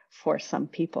complexity for some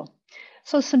people.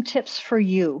 So some tips for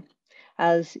you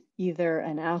as either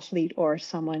an athlete or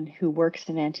someone who works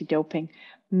in anti-doping.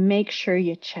 Make sure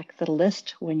you check the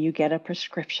list when you get a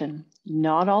prescription.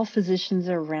 Not all physicians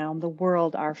around the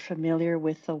world are familiar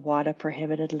with the WADA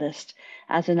prohibited list.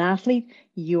 As an athlete,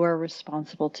 you are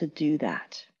responsible to do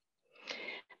that.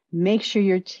 Make sure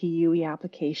your TUE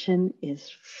application is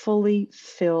fully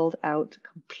filled out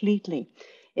completely.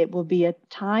 It will be a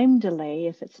time delay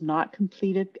if it's not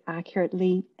completed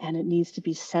accurately and it needs to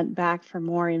be sent back for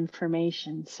more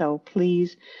information. So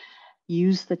please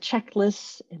use the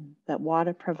checklists that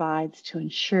WADA provides to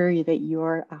ensure that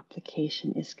your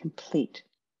application is complete.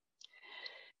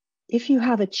 If you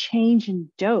have a change in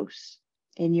dose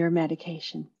in your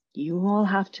medication, you will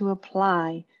have to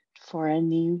apply for a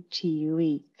new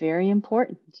TUE. Very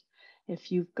important.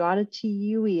 If you've got a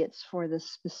TUE, it's for the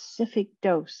specific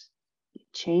dose. You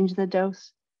change the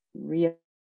dose, and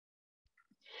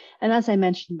as I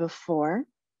mentioned before,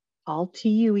 all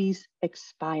TUEs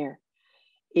expire.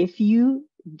 If you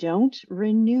don't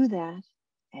renew that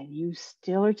and you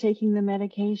still are taking the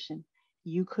medication,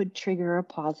 you could trigger a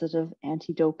positive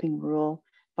anti-doping rule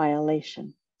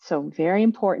violation. So very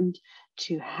important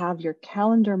to have your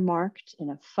calendar marked in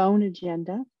a phone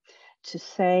agenda to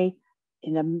say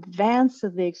in advance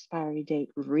of the expiry date,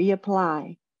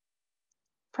 reapply,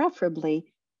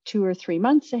 preferably 2 or 3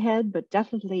 months ahead, but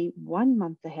definitely 1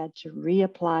 month ahead to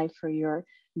reapply for your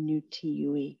new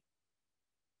TUE.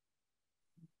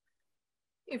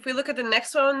 If we look at the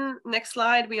next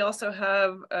slide, we also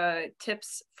have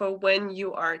tips for when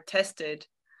you are tested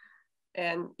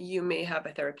and you may have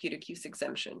a therapeutic use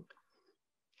exemption.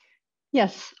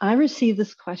 Yes, I receive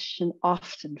this question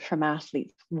often from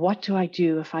athletes. What do I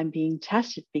do if I'm being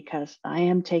tested because I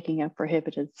am taking a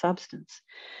prohibited substance?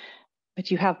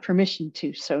 But you have permission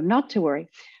to, so not to worry.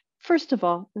 First of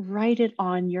all, write it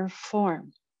on your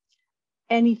form.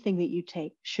 Anything that you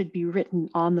take should be written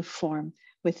on the form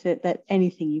with it, that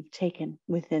anything you've taken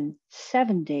within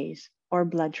 7 days or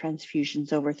blood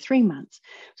transfusions over 3 months.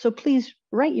 So please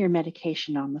write your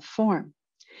medication on the form.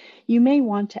 You may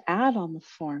want to add on the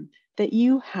form that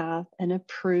you have an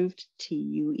approved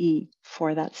TUE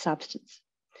for that substance.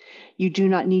 You do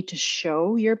not need to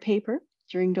show your paper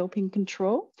during doping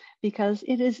control because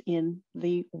it is in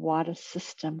the WADA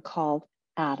system called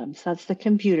ADAMS. That's the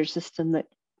computer system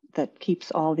that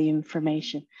keeps all the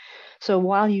information. So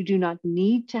while you do not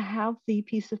need to have the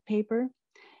piece of paper,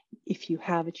 if you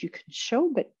have it, you can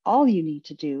show, but all you need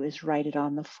to do is write it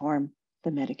on the form,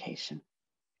 the medication.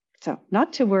 So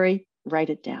not to worry, write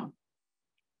it down.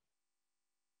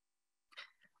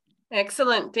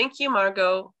 Excellent. Thank you,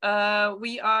 Margo.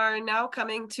 We are now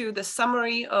coming to the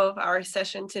summary of our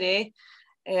session today,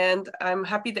 and I'm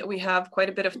happy that we have quite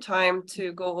a bit of time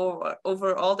to go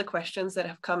over all the questions that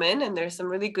have come in, and there's some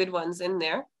really good ones in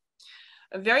there.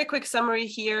 A very quick summary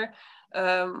here.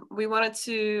 We wanted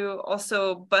to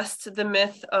also bust the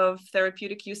myth of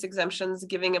therapeutic use exemptions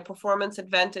giving a performance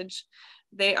advantage.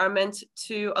 They are meant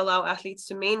to allow athletes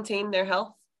to maintain their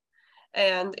health.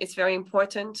 And it's very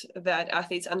important that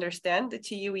athletes understand the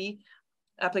TUE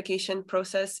application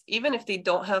process. Even if they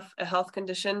don't have a health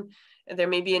condition, there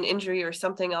may be an injury or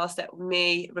something else that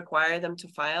may require them to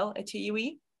file a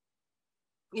TUE.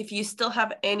 If you still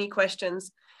have any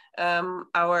questions,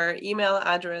 our email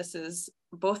addresses,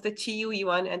 both the TUE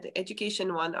one and the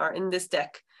education one, are in this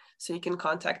deck, so you can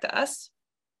contact us.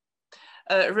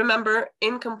 Remember,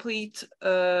 incomplete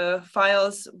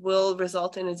files will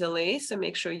result in a delay, so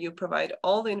make sure you provide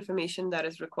all the information that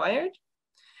is required.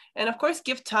 And of course,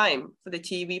 give time for the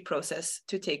TUE process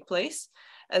to take place.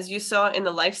 As you saw in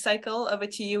the life cycle of a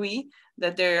TUE,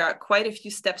 that there are quite a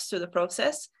few steps to the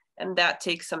process, and that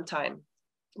takes some time.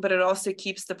 But it also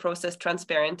keeps the process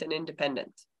transparent and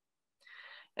independent.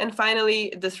 And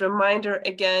finally, this reminder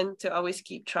again to always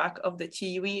keep track of the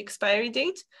TUE expiry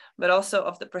date, but also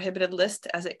of the prohibited list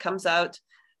as it comes out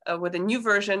with a new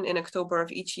version in October of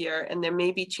each year. And there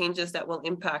may be changes that will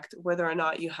impact whether or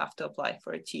not you have to apply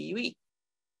for a TUE.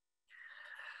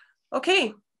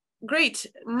 Okay, great.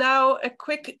 Now a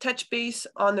quick touch base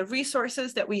on the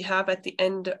resources that we have at the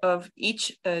end of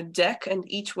each deck and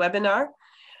each webinar.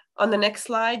 On the next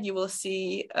slide, you will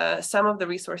see some of the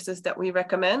resources that we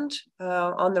recommend.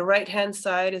 On the right-hand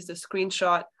side is the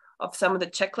screenshot of some of the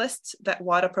checklists that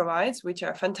WADA provides, which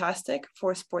are fantastic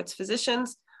for sports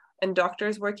physicians and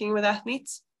doctors working with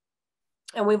athletes.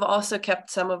 And we've also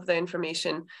kept some of the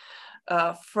information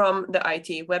from the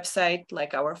ITA website,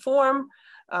 like our form,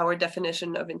 our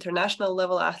definition of international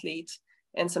level athlete,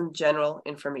 and some general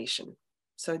information.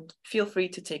 So feel free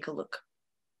to take a look.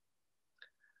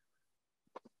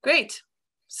 Great.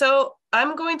 So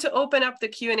I'm going to open up the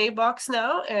Q&A box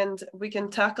now, and we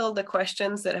can tackle the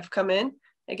questions that have come in.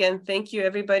 Again, thank you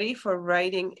everybody for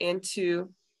writing in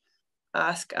to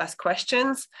ask us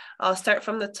questions. I'll start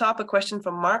from the top, a question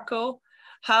from Marco.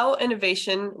 How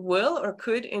innovation will or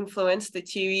could influence the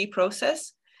TUE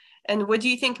process? And what do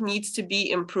you think needs to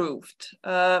be improved?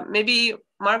 Maybe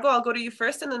Margo, I'll go to you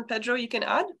first, and then Pedro, you can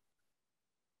add.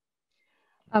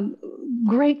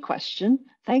 Great question.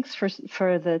 Thanks for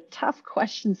the tough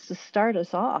questions to start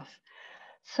us off.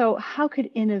 So how could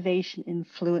innovation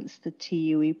influence the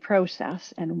TUE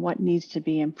process and what needs to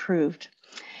be improved?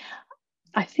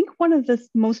 I think one of the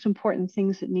most important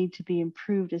things that need to be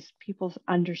improved is people's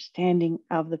understanding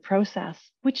of the process,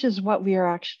 which is what we are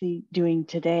actually doing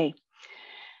today.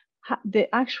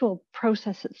 The actual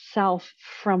process itself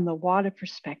from the WADA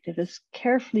perspective is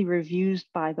carefully reviewed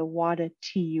by the WADA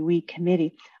TUE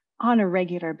committee on a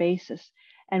regular basis.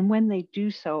 And when they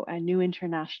do so, a new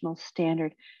international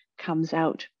standard comes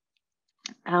out.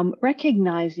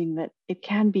 Recognizing that it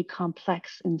can be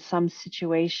complex in some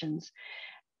situations,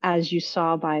 as you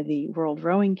saw by the world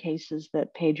rowing cases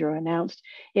that Pedro announced,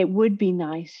 it would be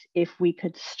nice if we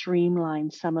could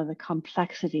streamline some of the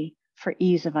complexity for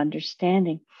ease of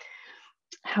understanding.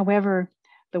 However,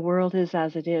 the world is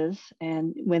as it is,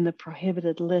 and when the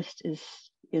prohibited list is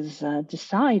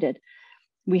decided,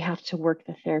 we have to work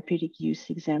the therapeutic use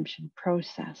exemption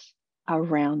process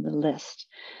around the list.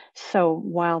 So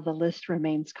while the list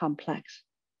remains complex,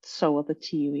 so will the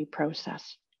TUE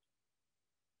process.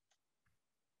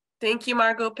 Thank you,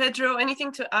 Margo. Pedro,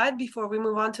 anything to add before we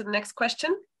move on to the next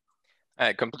question?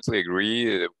 I completely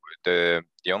agree. The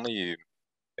only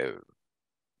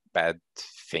bad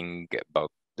thing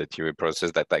about the TUE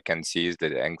process that I can see is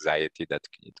the anxiety that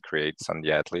it creates on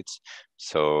the athletes.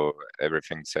 So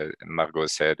everything Margo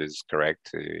said is correct.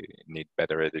 We need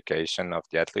better education of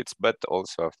the athletes, but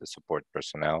also of the support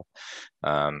personnel.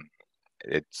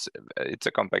 It's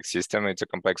a complex system. It's a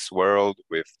complex world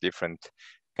with different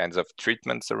kinds of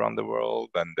treatments around the world,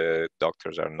 and the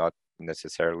doctors are not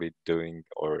necessarily doing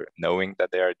or knowing that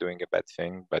they are doing a bad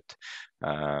thing, but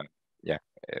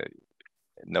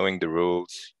knowing the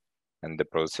rules and the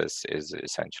process is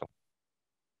essential.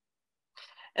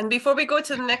 And before we go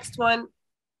to the next one,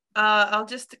 I'll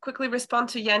just quickly respond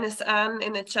to Yanis Ann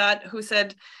in the chat, who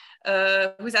said,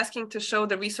 who's asking to show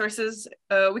the resources.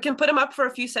 We can put them up for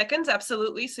a few seconds,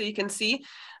 absolutely, so you can see.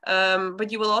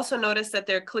 But you will also notice that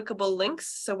they're clickable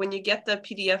links. So when you get the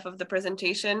PDF of the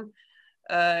presentation,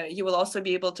 you will also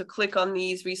be able to click on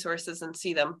these resources and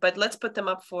see them. But let's put them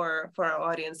up for our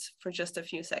audience for just a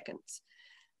few seconds.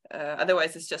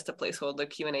 Otherwise, it's just a placeholder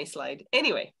Q&A slide.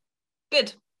 Anyway,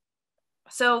 good.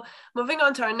 So moving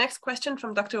on to our next question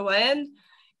from Dr. Wael,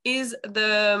 is are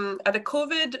the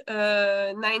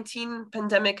COVID-19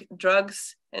 pandemic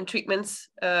drugs and treatments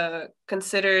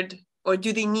considered, or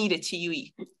do they need a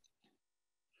TUE?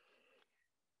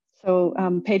 So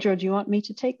Pedro, do you want me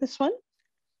to take this one?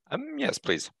 Yes,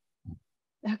 please.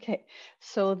 Okay,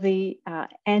 so the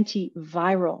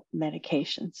antiviral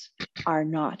medications are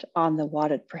not on the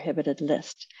WADA prohibited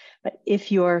list. But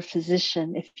if you're a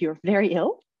physician, if you're very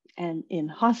ill and in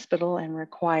hospital and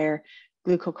require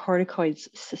glucocorticoids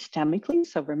systemically,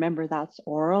 so remember that's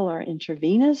oral or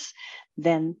intravenous,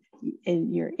 then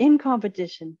you're in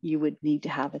competition, you would need to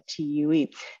have a TUE.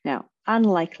 Now,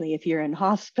 unlikely if you're in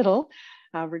hospital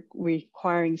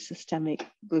requiring systemic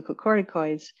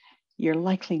glucocorticoids, you're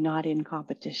likely not in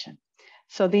competition.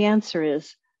 So the answer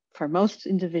is, for most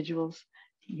individuals,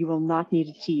 you will not need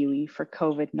a TUE for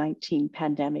COVID-19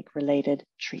 pandemic-related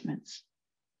treatments.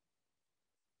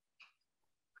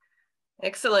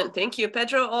 Excellent, thank you.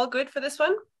 Pedro, all good for this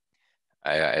one?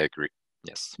 I agree,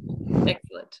 yes.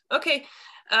 Excellent, okay.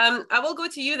 I will go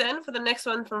to you then for the next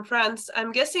one from France.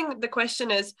 I'm guessing the question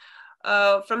is,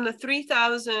 from the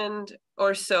 3,000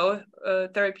 or so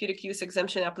therapeutic use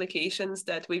exemption applications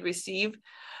that we receive,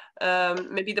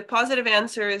 maybe the positive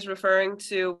answer is referring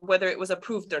to whether it was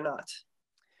approved or not.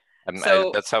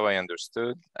 So that's how I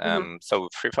understood. So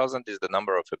 3,000 is the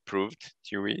number of approved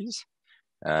TUEs.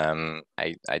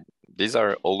 These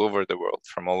are all over the world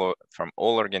from all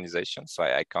organizations. So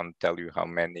I can't tell you how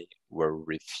many were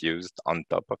refused on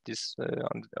top of this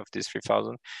of these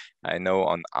 3,000. I know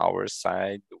on our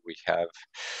side we have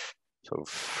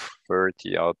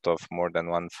 30 out of more than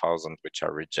 1,000 which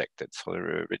are rejected. So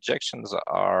rejections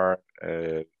are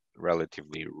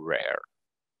relatively rare.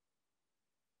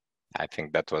 I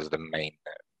think that was the main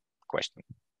question.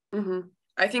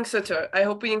 I think so too. I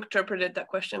hope we interpreted that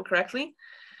question correctly.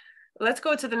 Let's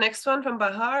go to the next one from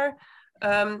Bahar.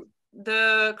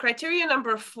 The criteria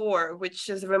number 4, which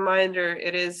is a reminder,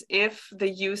 it is if the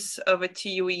use of a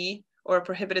TUE or a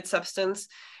prohibited substance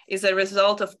is a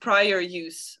result of prior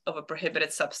use of a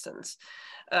prohibited substance.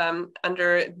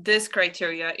 Under this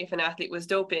criteria, if an athlete was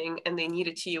doping and they need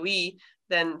a TUE,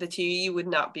 then the TUE would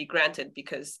not be granted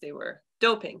because they were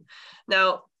doping.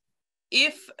 Now,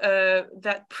 if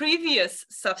that previous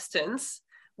substance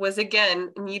was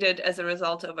again needed as a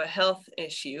result of a health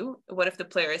issue, what if the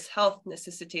player's health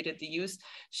necessitated the use?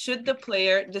 Should the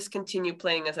player discontinue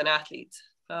playing as an athlete?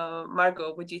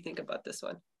 Margo, what do you think about this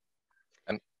one?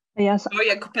 Yes. Oh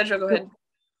yeah, Pedro, go ahead.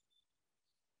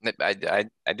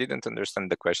 I didn't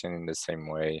understand the question in the same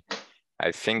way.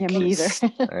 I think me either.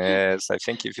 yes, I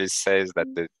think if it says that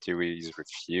the TUE is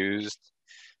refused,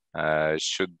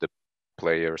 should the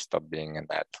player stop being an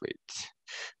athlete?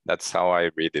 That's how I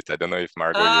read it. I don't know if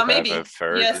Margo, you maybe. have a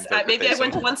third yes, maybe I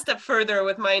went interpretation. one step further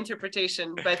with my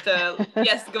interpretation, but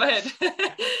yes, go ahead.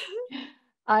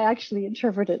 I actually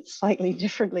interpret it slightly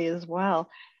differently as well.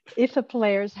 If a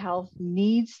player's health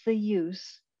needs the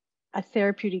use, a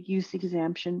therapeutic use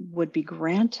exemption would be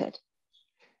granted.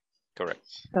 Correct.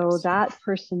 So Yes. that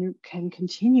person can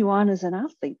continue on as an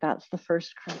athlete. That's the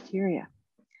first criteria.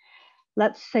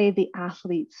 Let's say the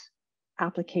athlete's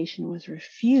application was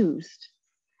refused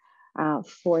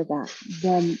for that.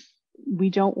 Then we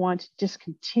don't want to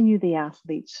discontinue the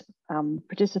athlete's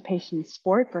participation in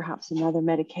sport. Perhaps another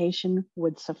medication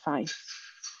would suffice.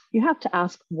 You have to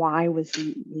ask, why was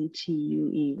the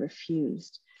TUE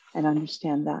refused, and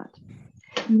understand that.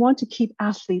 You want to keep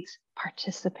athletes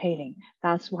participating.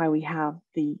 That's why we have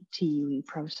the TUE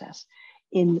process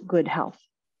in good health.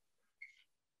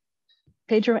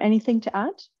 Pedro, anything to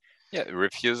add? Yeah,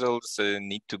 refusals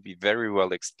need to be very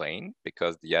well explained,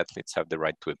 because the athletes have the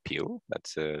right to appeal.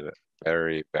 That's a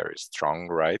very, very strong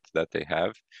right that they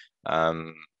have.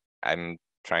 I'm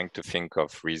trying to think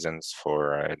of reasons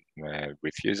for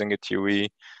refusing a TUE.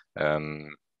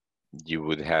 You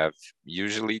would have,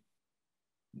 usually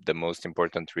the most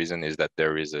important reason is that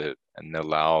there is an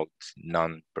allowed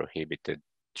non-prohibited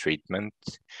treatment.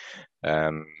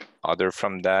 Other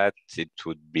from that, it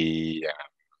would be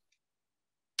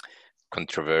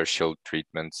controversial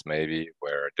treatments, maybe,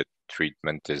 where the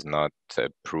treatment is not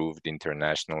approved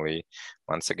internationally.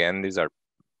 Once again, these are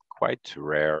quite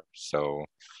rare, so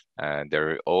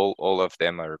they're all of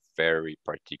them are very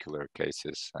particular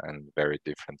cases and very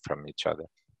different from each other.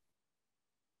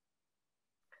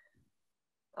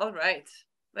 All right,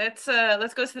 let's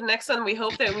go to the next one. We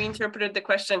hope that we interpreted the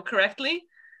question correctly.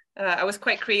 I was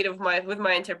quite creative with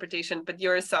my interpretation, but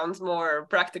yours sounds more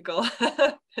practical,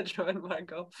 Pedro and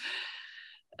Margo.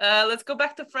 Let's go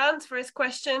back to Franz for his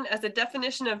question. As a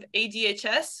definition of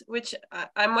ADHS, which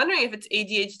I'm wondering if it's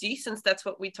ADHD, since that's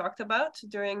what we talked about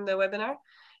during the webinar,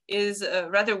 is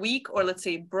rather weak, or let's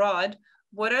say broad.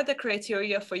 What are the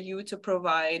criteria for you to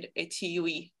provide a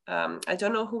TUE? I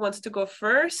don't know who wants to go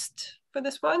first for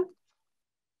this one.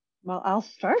 Well, I'll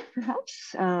start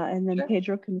perhaps, and then Sure.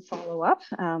 Pedro can follow up,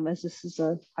 as this is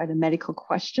quite a medical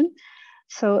question.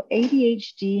 So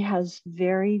ADHD has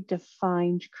very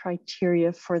defined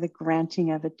criteria for the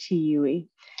granting of a TUE.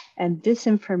 And this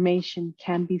information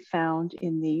can be found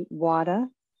in the WADA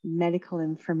medical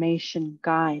information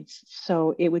guides.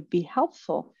 So it would be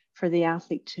helpful for the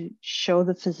athlete to show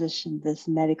the physician this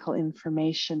medical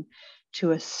information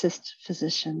to assist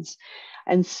physicians.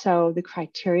 And so the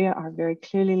criteria are very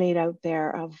clearly laid out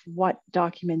there of what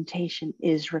documentation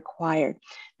is required.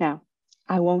 Now,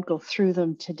 I won't go through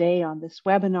them today on this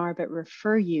webinar, but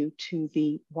refer you to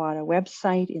the WADA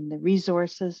website in the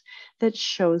resources that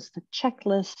shows the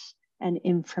checklists and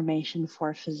information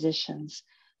for physicians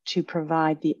to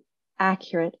provide the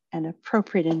accurate and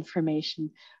appropriate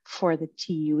information for the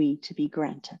TUE to be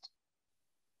granted.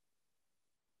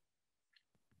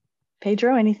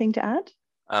 Pedro, anything to add?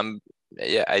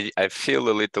 Yeah, I feel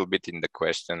a little bit in the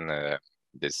question,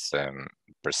 this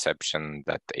perception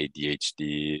that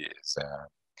ADHD is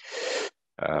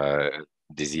a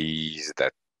disease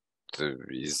that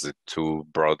is too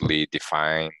broadly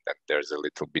defined, that there's a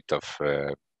little bit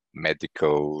of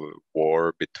medical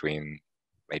war between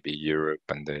maybe Europe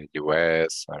and the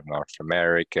US or North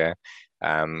America.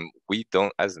 We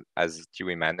don't, as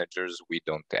TUE managers, we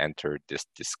don't enter this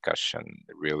discussion.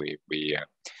 Really,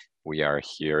 we are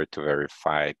here to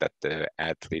verify that the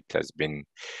athlete has been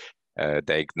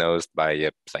diagnosed by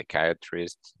a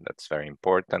psychiatrist. That's very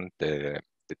important. The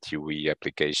TUE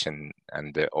application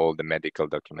and all the medical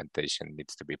documentation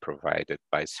needs to be provided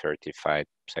by certified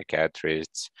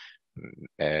psychiatrists,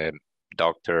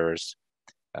 doctors.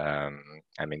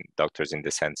 I mean, doctors in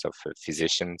the sense of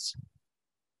physicians,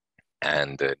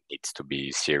 and needs to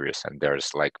be serious. And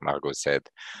there's, like Margo said,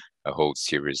 a whole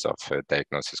series of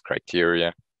diagnosis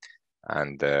criteria.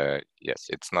 And yes,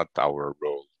 it's not our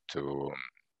role to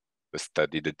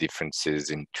study the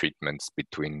differences in treatments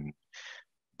between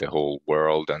the whole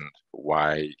world, and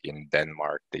why in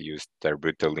Denmark they use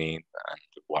terbutaline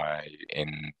and why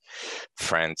in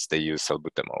France they use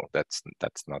salbutamol. That's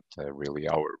not really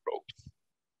our role.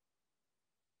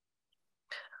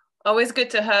 Always good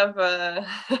to have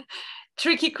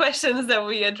tricky questions that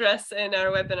we address in our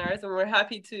webinars, and we're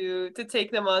happy to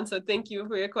take them on. So thank you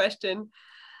for your question.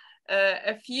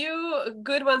 A few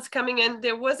good ones coming in.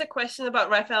 There was a question about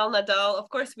Rafael Nadal. Of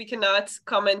course, we cannot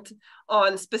comment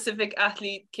on specific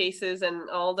athlete cases, and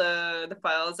all the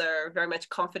files are very much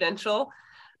confidential.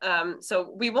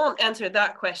 So we won't answer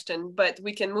that question, but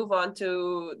we can move on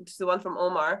to the one from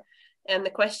Omar. And the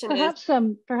question perhaps,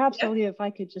 is... Perhaps, yeah. Olivia, if I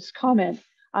could just comment.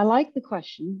 I like the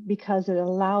question because it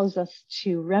allows us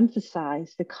to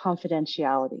emphasize the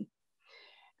confidentiality.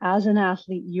 As an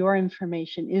athlete, your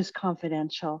information is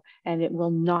confidential and it will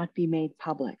not be made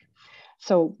public.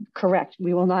 So correct,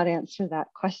 we will not answer that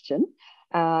question.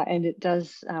 And it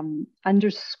does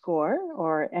underscore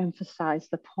or emphasize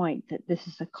the point that this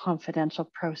is a confidential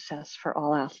process for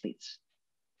all athletes.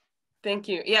 Thank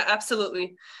you. Yeah,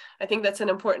 absolutely. I think that's an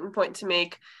important point to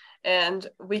make. And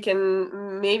we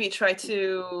can maybe try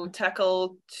to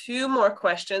tackle 2 more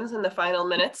questions in the final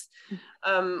minutes.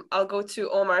 I'll go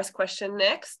to Omar's question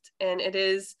next, and it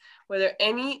is whether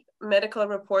any medical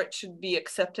report should be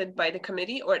accepted by the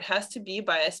committee or it has to be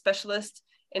by a specialist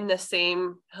in the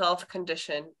same health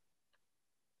condition.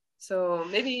 So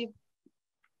maybe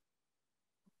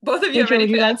both of you Pedro, are ready would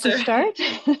you to like answer. to start?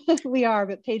 We are,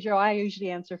 but Pedro, I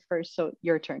usually answer first, so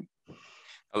your turn.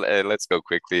 Let's go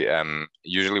quickly.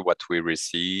 Usually what we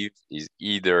receive is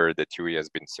either the TUE has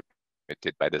been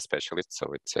submitted by the specialist,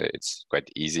 so it's quite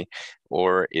easy,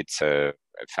 or it's a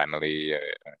family,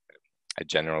 a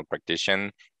general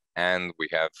practitioner, and we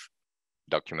have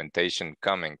documentation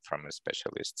coming from a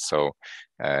specialist. So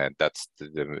that's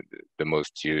the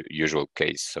most usual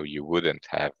case. So you wouldn't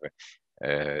have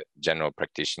a general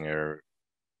practitioner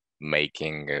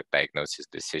making a diagnosis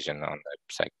decision on a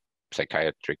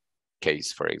psychiatric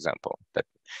case, for example, that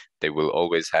they will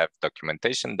always have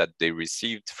documentation that they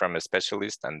received from a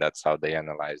specialist, and that's how they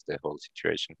analyze the whole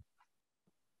situation.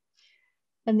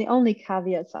 And the only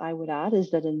caveats I would add is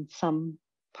that in some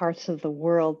parts of the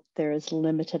world, there is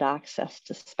limited access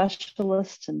to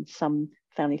specialists, and some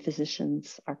family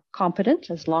physicians are competent.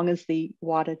 As long as the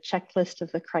WADA checklist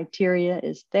of the criteria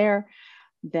is there,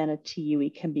 then a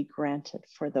TUE can be granted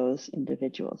for those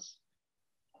individuals.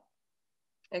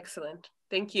 Excellent.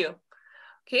 Thank you.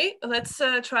 Okay, let's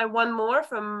try one more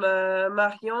from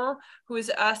Marion, who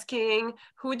is asking,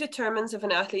 who determines if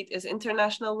an athlete is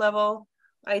international level?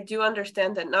 I do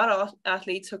understand that not all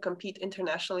athletes who compete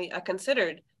internationally are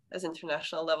considered as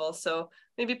international level. So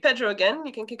maybe Pedro again,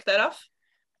 you can kick that off.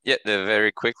 Yeah,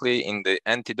 very quickly, in the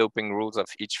anti-doping rules of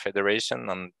each federation,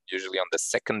 usually on the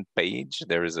second page,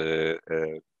 there is a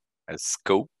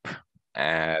scope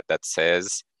that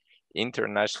says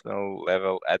international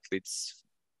level athletes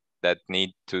that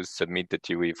need to submit the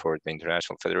TUE for the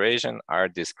International Federation are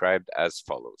described as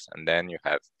follows. And then you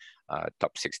have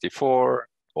top 64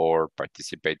 or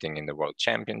participating in the World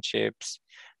Championships.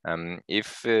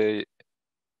 If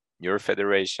your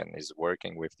federation is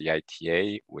working with the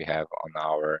ITA, we have on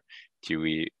our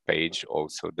TUE page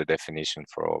also the definition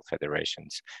for all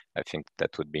federations. I think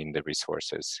that would be in the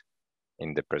resources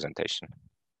in the presentation.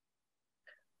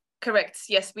 Correct.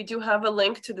 Yes, we do have a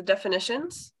link to the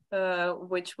definitions,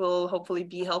 which will hopefully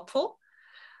be helpful.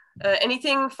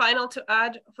 Anything final to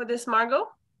add for this, Margo,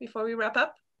 before we wrap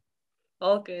up?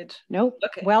 All good. Nope.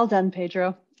 Okay. Well done,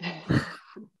 Pedro.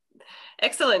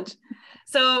 Excellent.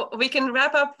 So we can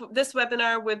wrap up this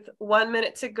webinar with 1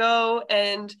 minute to go.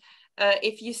 And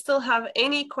if you still have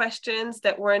any questions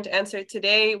that weren't answered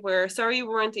today, we're sorry we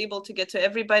weren't able to get to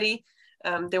everybody.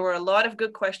 There were a lot of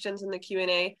good questions in the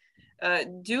Q&A.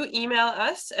 Do email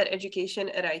us at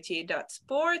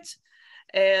education@ita.sport.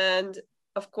 And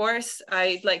of course,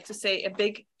 I'd like to say a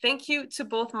big thank you to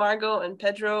both Margo and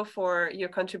Pedro for your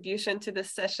contribution to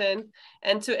this session,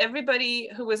 and to everybody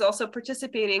who was also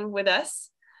participating with us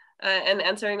and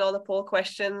answering all the poll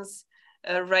questions,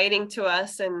 writing to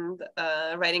us and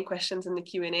writing questions in the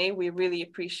Q&A. We really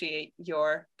appreciate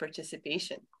your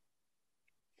participation.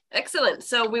 Excellent.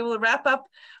 So we will wrap up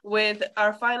with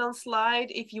our final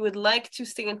slide. If you would like to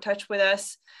stay in touch with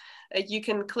us, you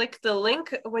can click the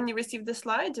link when you receive the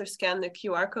slides or scan the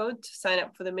QR code to sign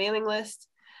up for the mailing list.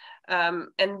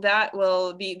 And that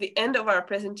will be the end of our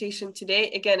presentation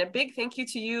today. Again, a big thank you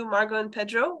to you, Margo and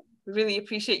Pedro. We really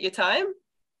appreciate your time.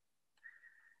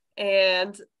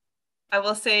 And I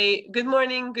will say good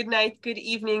morning, good night, good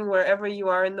evening, wherever you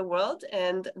are in the world.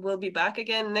 And we'll be back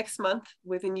again next month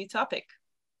with a new topic.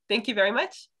 Thank you very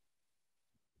much.